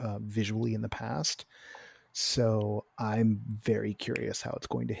visually in the past. So I'm very curious how it's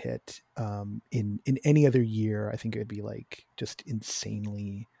going to hit. In any other year, I think it would be like just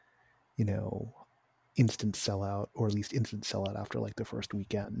insanely, you know, instant sellout, or at least instant sellout after like the first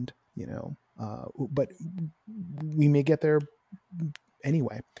weekend, you know. But we may get there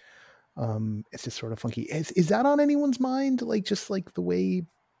anyway. It's just sort of funky. Is that on anyone's mind? Like just like the way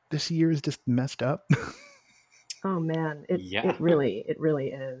this year is just messed up. Oh man, Yeah. it really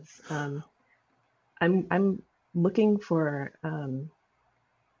is. I'm looking for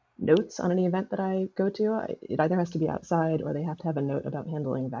notes on any event that I go to. It either has to be outside or they have to have a note about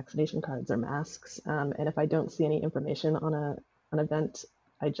handling vaccination cards or masks. And if I don't see any information on an event,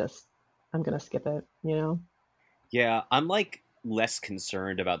 I'm gonna skip it. You know. Yeah, I'm like less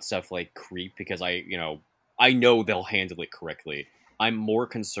concerned about stuff like creep because I know they'll handle it correctly. I'm more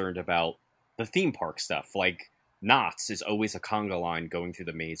concerned about the theme park stuff. Like Knott's is always a conga line going through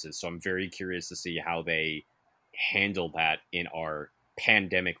the mazes, so I'm very curious to see how they handle that in our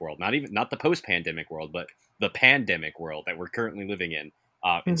pandemic world. Not the post-pandemic world, but the pandemic world that we're currently living in,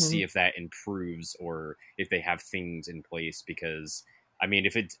 and see if that improves or if they have things in place because I mean,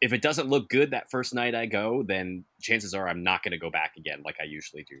 if it doesn't look good that first night I go, then chances are I'm not going to go back again like I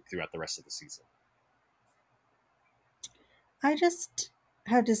usually do throughout the rest of the season. I just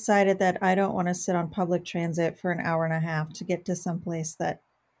have decided that I don't want to sit on public transit for an hour and a half to get to some place that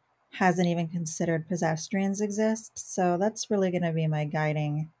hasn't even considered pedestrians exist. So that's really going to be my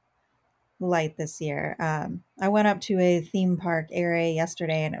guiding light this year. I went up to a theme park area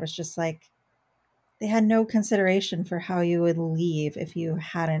yesterday and it was just like they had no consideration for how you would leave if you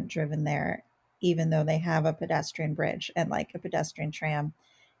hadn't driven there, even though they have a pedestrian bridge and like a pedestrian tram.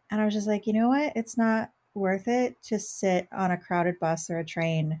 And I was just like, you know what? It's not worth it to sit on a crowded bus or a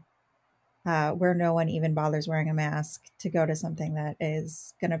train where no one even bothers wearing a mask to go to something that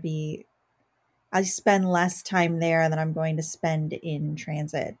is going to be, I spend less time there than I'm going to spend in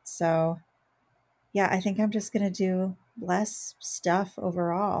transit. So, yeah, I think I'm just going to do less stuff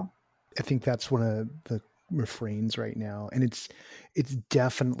overall. I think that's one of the refrains right now, and it's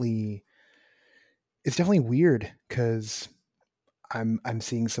definitely weird because I'm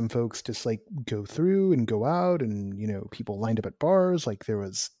seeing some folks just like go through and go out, and you know, people lined up at bars like there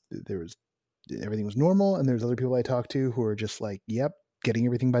was everything was normal, and there's other people I talk to who are just like, yep, getting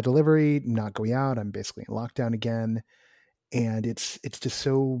everything by delivery, not going out. I'm basically in lockdown again, and it's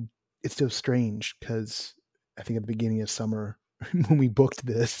so strange because I think at the beginning of summer when we booked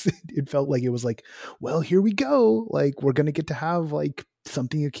this, it felt like it was like, well, here we go, like we're gonna get to have like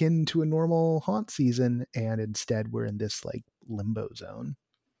something akin to a normal haunt season, and instead we're in this like limbo zone.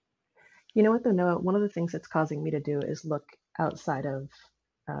 You know what though, Noah? One of the things that's causing me to do is look outside of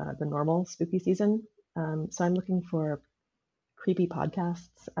the normal spooky season. So I'm looking for creepy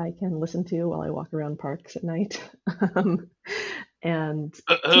podcasts I can listen to while I walk around parks at night. And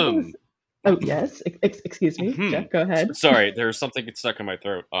two things. Oh yes, excuse me, Jeff. Go ahead. Sorry, there's something stuck in my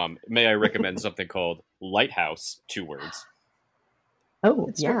throat. May I recommend something called Lighthouse? 2 words. Oh,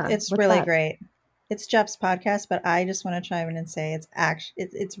 it's What's really that? great. It's Jeff's podcast, but I just want to chime in and say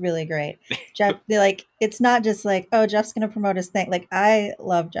it's really great. Jeff, like, it's not just like, oh, Jeff's going to promote his thing. Like, I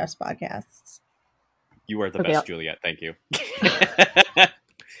love Jeff's podcasts. You are the best, Juliet. Thank you.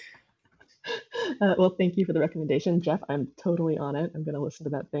 Well, thank you for the recommendation, Jeff. I'm totally on it. I'm going to listen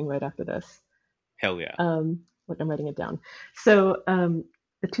to that thing right after this. Hell yeah. Look, I'm writing it down. So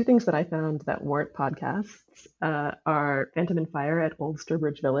the 2 things that I found that weren't podcasts are Phantom and Fire at Old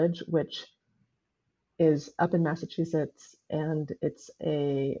Sturbridge Village, which is up in Massachusetts, and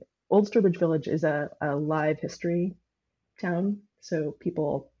Old Sturbridge Village is a live history town. So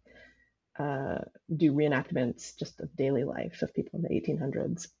people do reenactments just of daily life of people in the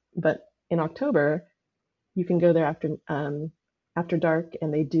 1800s. But in October, you can go there after dark,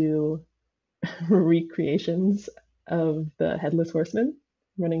 and they do recreations of the Headless Horseman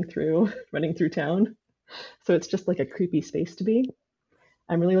running through town. So it's just like a creepy space to be.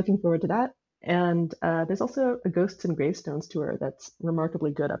 I'm really looking forward to that. And there's also a Ghosts and Gravestones tour that's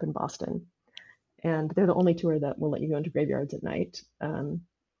remarkably good up in Boston. And they're the only tour that will let you go into graveyards at night. And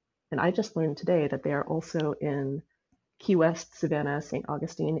I just learned today that they are also in Key West, Savannah, St.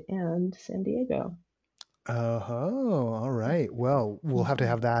 Augustine, and San Diego. Oh, all right. Well, we'll have to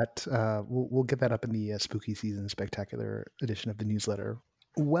have that. We'll get that up in the Spooky Season Spectacular edition of the newsletter.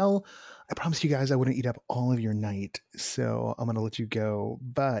 Well, I promised you guys I wouldn't eat up all of your night, so I'm going to let you go.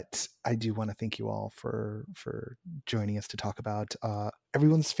 But I do want to thank you all for joining us to talk about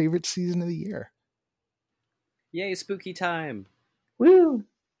everyone's favorite season of the year. Yay, spooky time. Woo!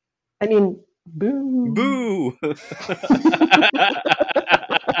 I mean, boo. Boo!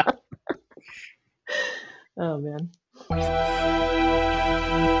 Oh man.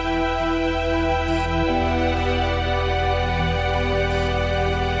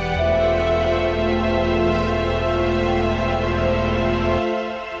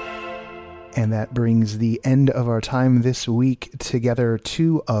 And that brings the end of our time this week together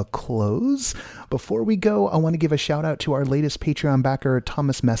to a close. Before we go, I want to give a shout out to our latest Patreon backer,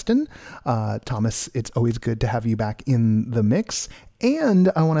 Thomas Meston. Thomas, it's always good to have you back in the mix.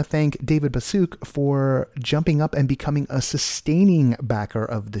 And I want to thank David Basuk for jumping up and becoming a sustaining backer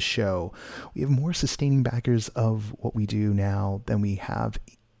of the show. We have more sustaining backers of what we do now than we have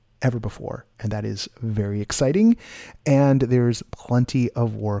ever before. And that is very exciting. And there's plenty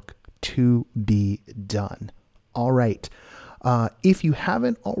of work to be done. All right. If you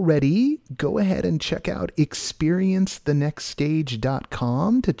haven't already, go ahead and check out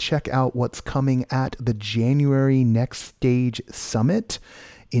experiencethenextstage.com to check out what's coming at the January Next Stage Summit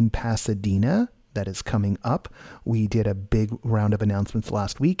in Pasadena. That is coming up. We did a big round of announcements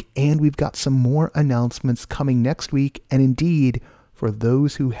last week, and we've got some more announcements coming next week. And indeed, for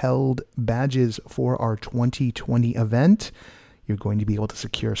those who held badges for our 2020 event, you're going to be able to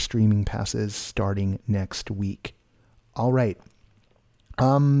secure streaming passes starting next week. All right.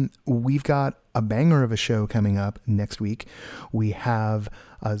 We've got a banger of a show coming up next week. We have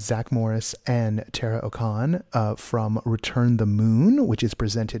Zach Morris and Tara Okan from Return the Moon, which is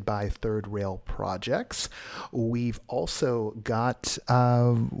presented by Third Rail Projects. We've also got,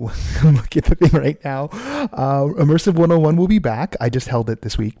 I'm looking at the thing right now, Immersive 101 will be back. I just held it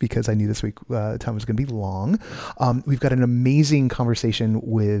this week because I knew this week time was going to be long. We've got an amazing conversation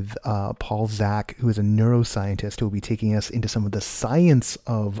with Paul Zach, who is a neuroscientist who will be taking us into some of the science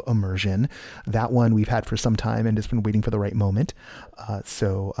of immersion. That one we've had for some time and just been waiting for the right moment.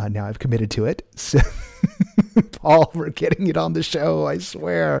 So now I've committed to it. So Paul, we're getting it on the show, I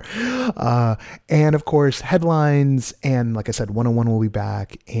swear. And of course, headlines. And like I said, 101 will be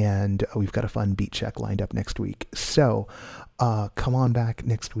back. And we've got a fun beat check lined up next week. So come on back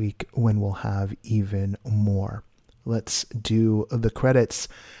next week when we'll have even more. Let's do the credits.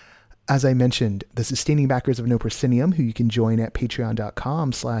 As I mentioned, the sustaining backers of No Proscenium, who you can join at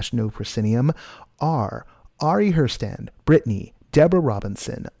patreon.com/No Proscenium, are Ari Herstand, Brittany, Deborah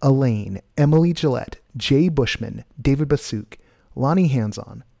Robinson, Elaine, Emily Gillette, Jay Bushman, David Basuk, Lonnie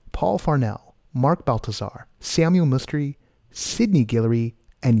Hanson, Paul Farnell, Mark Baltazar, Samuel Mustry, Sydney Guillory,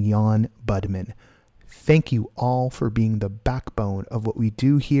 and Jan Budman. Thank you all for being the backbone of what we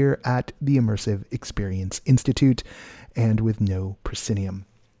do here at the Immersive Experience Institute and with No Proscenium.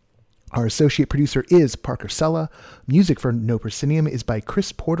 Our associate producer is Parker Sella. Music for No Proscenium is by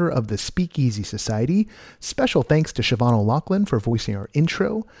Chris Porter of the Speakeasy Society. Special thanks to Siobhan O'Loughlin for voicing our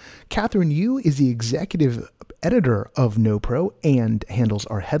intro. Catherine Yu is the executive editor of NoPro and handles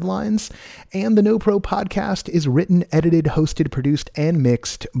our headlines. And the NoPro podcast is written, edited, hosted, produced, and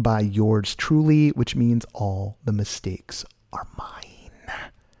mixed by yours truly, which means all the mistakes are mine.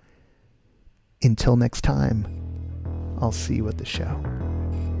 Until next time, I'll see you at the show.